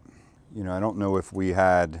yet. You know, I don't know if we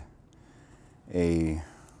had a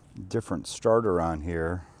different starter on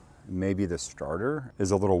here. Maybe the starter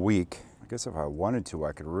is a little weak guess if I wanted to,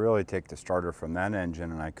 I could really take the starter from that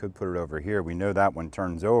engine and I could put it over here. We know that one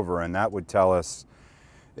turns over, and that would tell us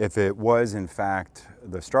if it was in fact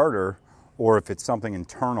the starter or if it's something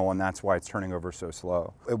internal and that's why it's turning over so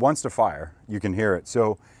slow. It wants to fire, you can hear it.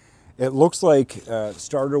 So it looks like,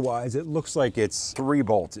 starter wise, it looks like it's 3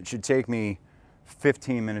 bolts. It should take me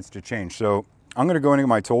 15 minutes to change. So I'm gonna go into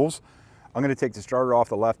my tools. I'm gonna take the starter off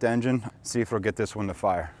the left engine, see if it'll get this one to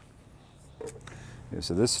fire. Yeah,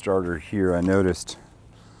 so this starter here, I noticed,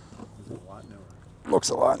 looks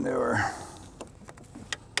a lot newer.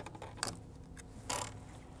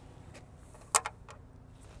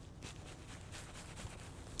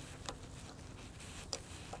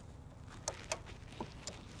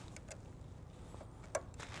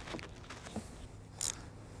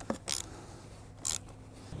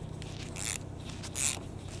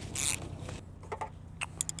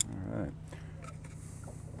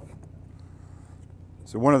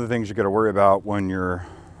 So one of the things you got to worry about when you're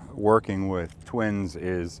working with twins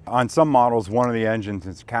is on some models, one of the engines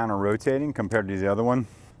is counter-rotating compared to the other one.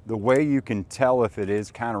 The way you can tell if it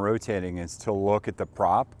is counter-rotating is to look at the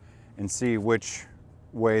prop and see which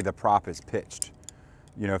way the prop is pitched.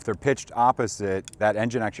 You know, if they're pitched opposite, that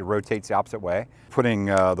engine actually rotates the opposite way. Putting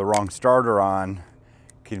the wrong starter on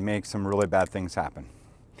can make some really bad things happen.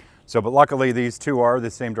 So, but luckily these two are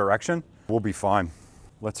the same direction. We'll be fine.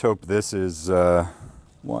 Let's hope this is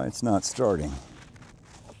why it's not starting.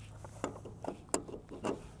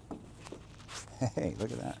 Hey,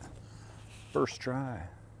 look at that. First try.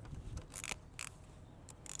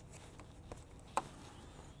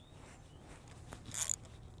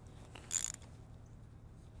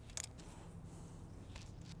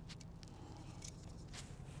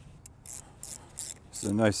 So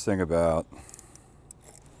the nice thing about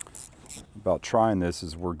trying this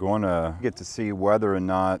is we're going to get to see whether or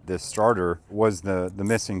not this starter was the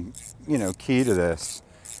missing, you know, key to this.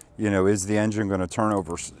 You know, is the engine going to turn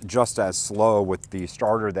over just as slow with the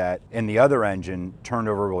starter that in the other engine turned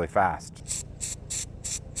over really fast?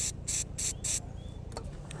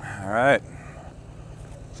 All right,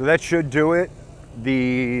 so that should do it.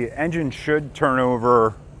 The engine should turn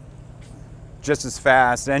over just as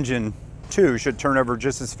fast. Engine 2 should turn over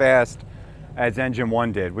just as fast as engine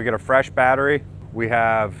 1 did. We got a fresh battery. We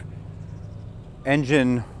have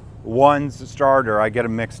engine 1's starter, I get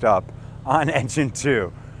them mixed up, on engine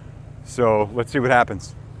 2. So let's see what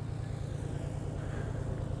happens.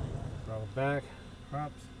 Throttle back,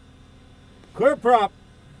 props. Clear prop.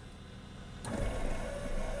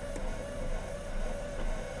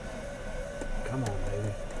 Come on,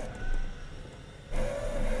 baby.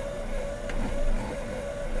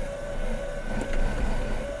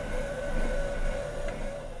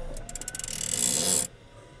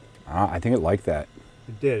 I think it liked that.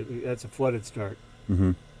 It did. That's a flooded start.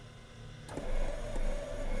 Mm-hmm.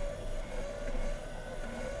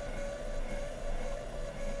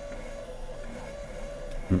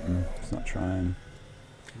 It's not trying.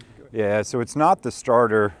 Yeah, so it's not the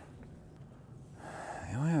starter.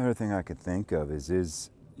 The only other thing I could think of is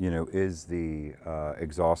the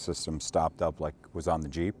exhaust system stopped up like was on the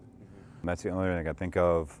Jeep? That's the only thing I can think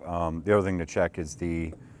of. The other thing to check is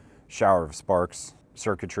the shower of sparks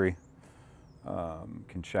circuitry.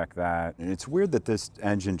 Can check that. And it's weird that this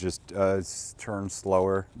engine just does turn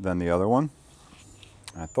slower than the other one.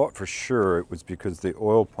 I thought for sure it was because the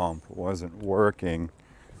oil pump wasn't working.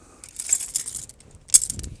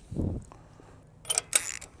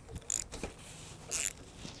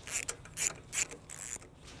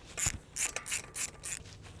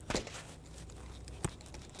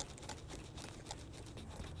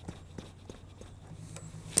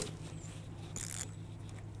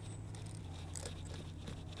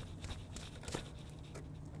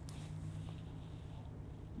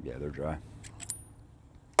 Yeah, they're dry.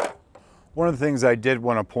 One of the things I did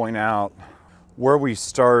want to point out, where we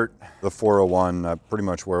start the 401, pretty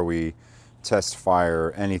much where we test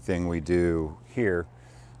fire anything we do here,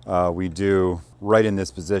 we do right in this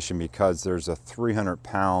position because there's a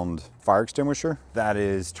 300-pound fire extinguisher that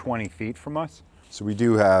is 20 feet from us. So we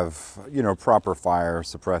do have, you know, proper fire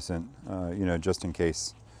suppressant, you know, just in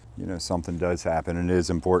case, you know, something does happen. And it is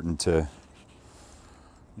important to,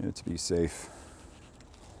 you know, to be safe.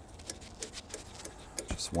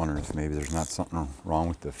 Just wondering if maybe there's not something wrong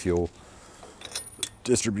with the fuel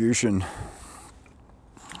distribution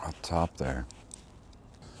up top there.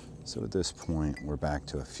 So at this point, we're back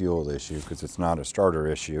to a fuel issue because it's not a starter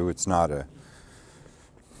issue. It's not an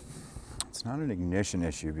ignition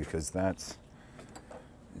issue because it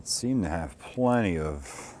seemed to have plenty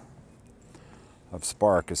of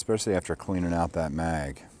spark, especially after cleaning out that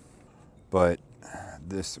mag. But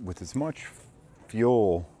this, with as much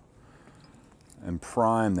fuel and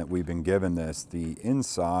prime that we've been given this, the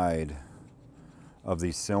inside of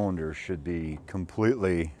these cylinders should be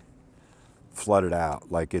completely flooded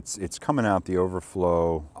out. Like it's coming out the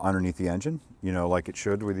overflow underneath the engine, you know, like it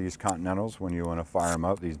should with these Continentals when you want to fire them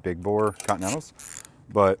up, these big bore Continentals.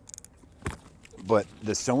 But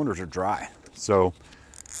the cylinders are dry. So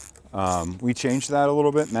we changed that a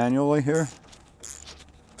little bit manually here.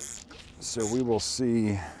 So we will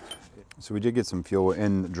see. So we did get some fuel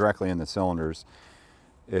in directly in the cylinders.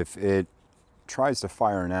 If it tries to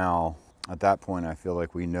fire now, at that point I feel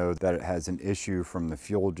like we know that it has an issue from the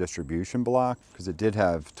fuel distribution block, because it did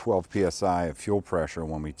have 12 psi of fuel pressure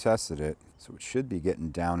when we tested it. So it should be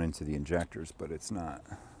getting down into the injectors, but it's not.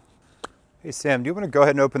 Hey Sam, do you want to go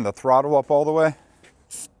ahead and open the throttle up all the way?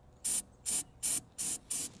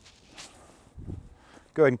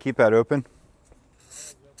 Go ahead and keep that open.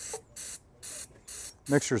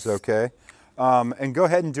 Mixture's okay. And go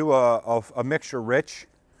ahead and do a mixture rich.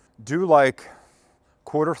 Do like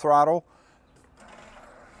quarter throttle.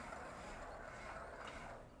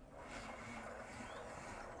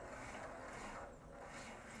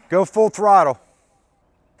 Go full throttle.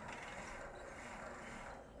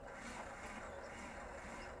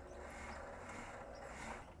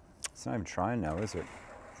 It's not even trying now, is it?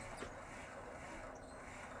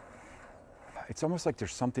 It's almost like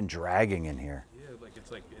there's something dragging in here. Yeah, like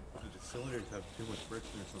it's like the cylinders have too much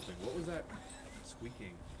friction or something. What was that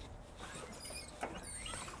squeaking?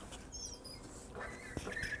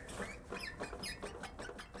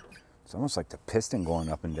 It's almost like the piston going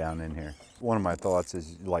up and down in here. One of my thoughts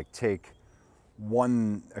is like take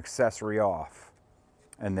one accessory off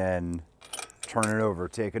and then turn it over,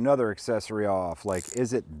 take another accessory off. Like,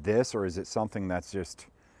 is it this, or is it something that's just,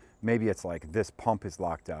 maybe it's like this pump is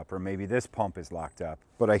locked up, or maybe this pump is locked up.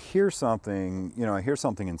 But I hear something, you know, I hear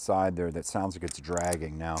something inside there that sounds like it's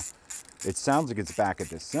dragging. Now, it sounds like it's back at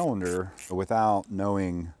this cylinder, but without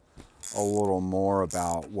knowing a little more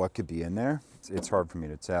about what could be in there, it's hard for me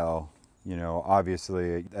to tell. You know,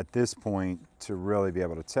 obviously at this point, to really be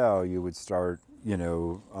able to tell, you would start, you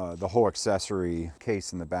know, the whole accessory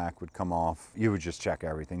case in the back would come off. You would just check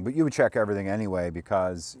everything, but you would check everything anyway,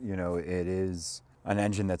 because, you know, it is an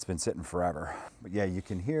engine that's been sitting forever. But yeah, you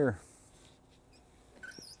can hear,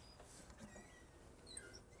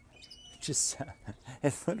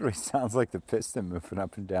 it literally sounds like the piston moving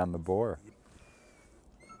up and down the bore.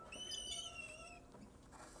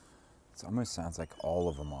 It almost sounds like all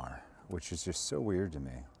of them are, which is just so weird to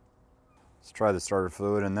me. Let's try the starter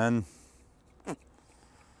fluid, and then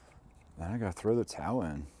I gotta throw the towel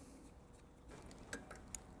in.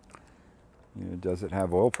 You know, does it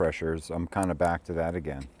have oil pressures? I'm kind of back to that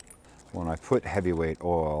again. When I put heavyweight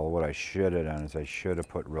oil, what I should have done is I should have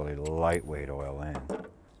put really lightweight oil in.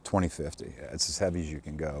 2050, it's as heavy as you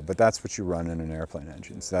can go, but that's what you run in an airplane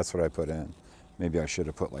engine, so that's what I put in. Maybe I should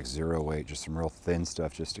have put like 0 weight, just some real thin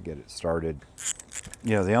stuff just to get it started.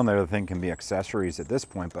 You know, the only other thing can be accessories at this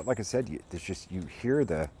point, but like I said, there's just, you hear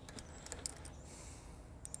it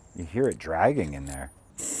dragging in there.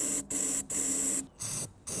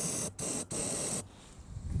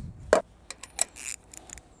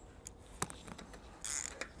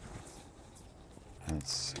 And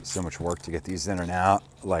it's so much work to get these in and out.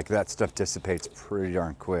 Like, that stuff dissipates pretty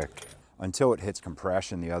darn quick. Until it hits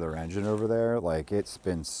compression, the other engine over there, like, it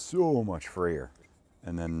spins so much freer.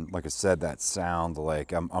 And then, like I said, that sound,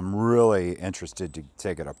 like, I'm really interested to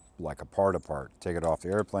take it apart, take it off the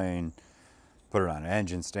airplane, put it on an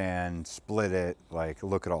engine stand, split it, like,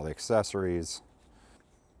 look at all the accessories.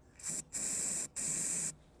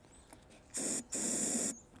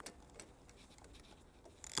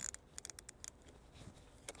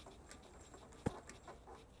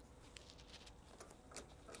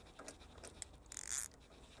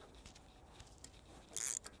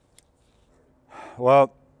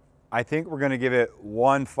 Well, I think we're going to give it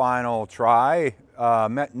one final try.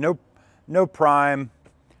 No prime,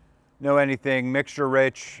 no anything, mixture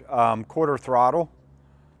rich, quarter throttle.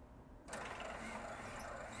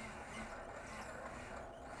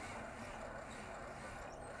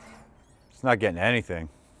 It's not getting anything.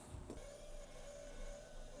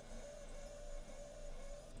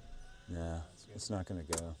 Yeah, it's not going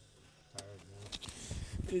to go.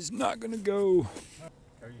 It's not going to go.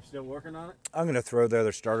 Are you still working on it? I'm going to throw the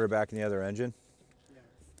other starter back in the other engine. Yeah.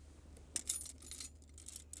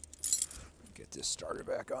 Get this starter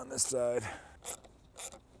back on this side.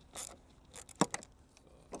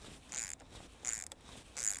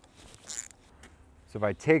 So if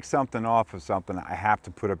I take something off of something, I have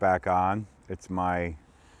to put it back on. It's my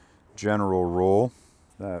general rule.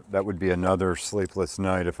 That would be another sleepless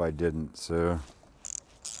night if I didn't, so.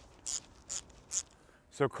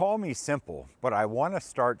 So call me simple, but I want to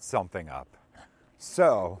start something up.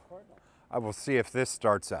 So I will see if this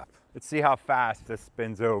starts up. Let's see how fast this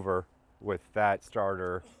spins over with that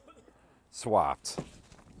starter swapped.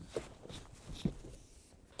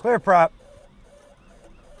 Clear prop.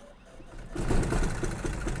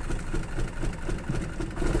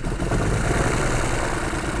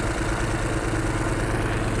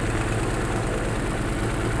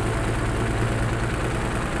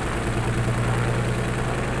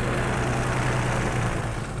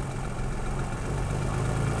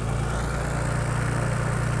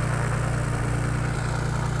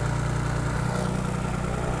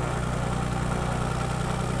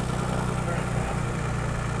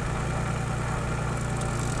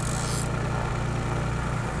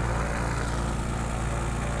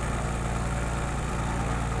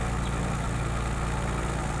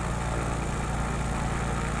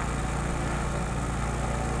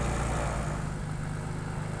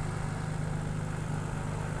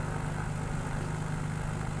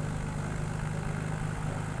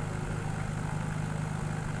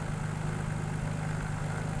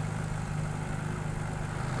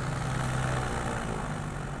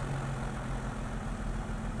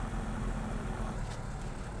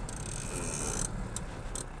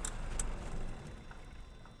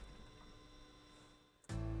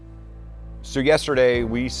 So yesterday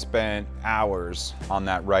we spent hours on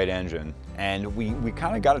that right engine, and we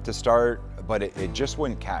kind of got it to start, but it just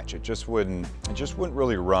wouldn't catch. It just wouldn't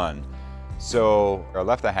really run. So I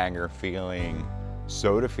left the hangar feeling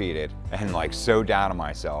so defeated and like so down on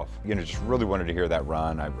myself. You know, just really wanted to hear that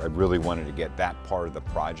run. I really wanted to get that part of the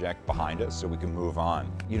project behind us so we can move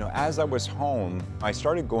on. You know, as I was home, I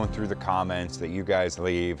started going through the comments that you guys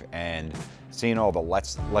leave and seeing all the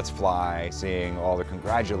let's fly, seeing all the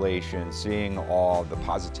congratulations, seeing all the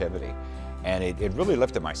positivity. And it really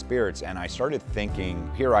lifted my spirits, and I started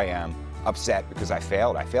thinking, here I am, upset because I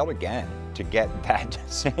failed again to get that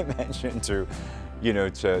same engine to, you know,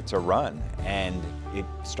 to run. And it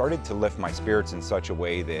started to lift my spirits in such a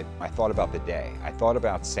way that I thought about the day. I thought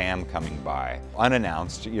about Sam coming by,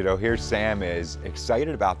 unannounced. You know, here Sam is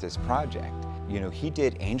excited about this project. You know, he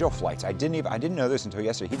did angel flights. I didn't know this until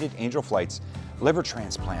yesterday. He did angel flights, liver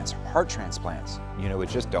transplants, heart transplants. You know, it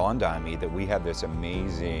just dawned on me that we have this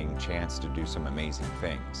amazing chance to do some amazing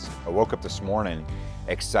things. I woke up this morning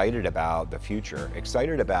excited about the future,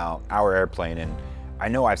 excited about our airplane. And I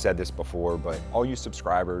know I've said this before, but all you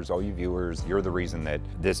subscribers, all you viewers, you're the reason that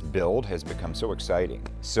this build has become so exciting.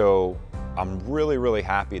 So I'm really, really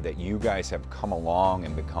happy that you guys have come along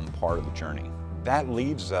and become part of the journey. That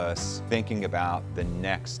leaves us thinking about the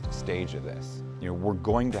next stage of this. You know, we're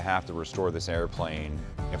going to have to restore this airplane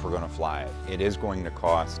if we're going to fly it. It is going to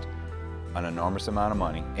cost an enormous amount of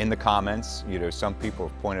money. In the comments, you know, some people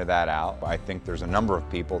have pointed that out. I think there's a number of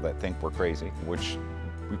people that think we're crazy, which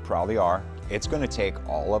we probably are. It's going to take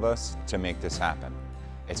all of us to make this happen.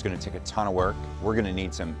 It's going to take a ton of work. We're going to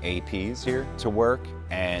need some APs here to work,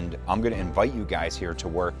 and I'm going to invite you guys here to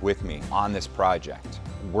work with me on this project.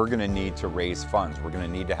 We're going to need to raise funds. We're going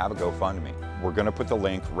to need to have a GoFundMe. We're going to put the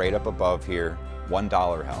link right up above here.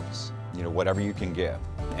 $1 helps. You know, whatever you can give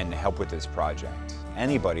and help with this project.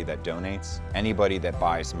 Anybody that donates, anybody that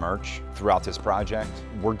buys merch throughout this project,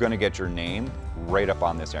 we're going to get your name right up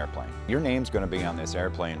on this airplane. Your name's going to be on this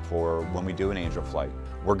airplane for when we do an angel flight.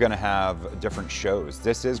 We're going to have different shows.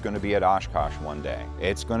 This is going to be at Oshkosh one day.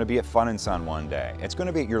 It's going to be at Fun and Sun one day. It's going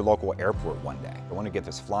to be at your local airport one day. I want to get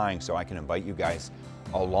this flying so I can invite you guys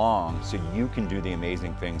along so you can do the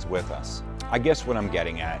amazing things with us. I guess what I'm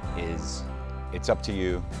getting at is it's up to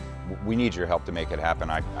you. We need your help to make it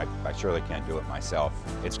happen. I surely can't do it myself.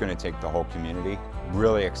 It's going to take the whole community.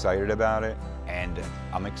 Really excited about it, and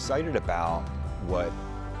I'm excited about what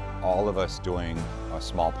all of us doing a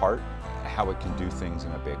small part, how it can do things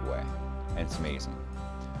in a big way, and it's amazing.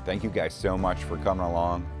 Thank you guys so much for coming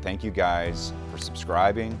along. Thank you guys for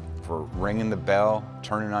subscribing, for ringing the bell,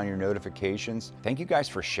 turning on your notifications. Thank you guys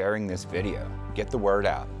for sharing this video. Get the word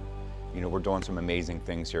out. You know, we're doing some amazing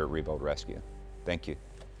things here at Rebuild Rescue. Thank you.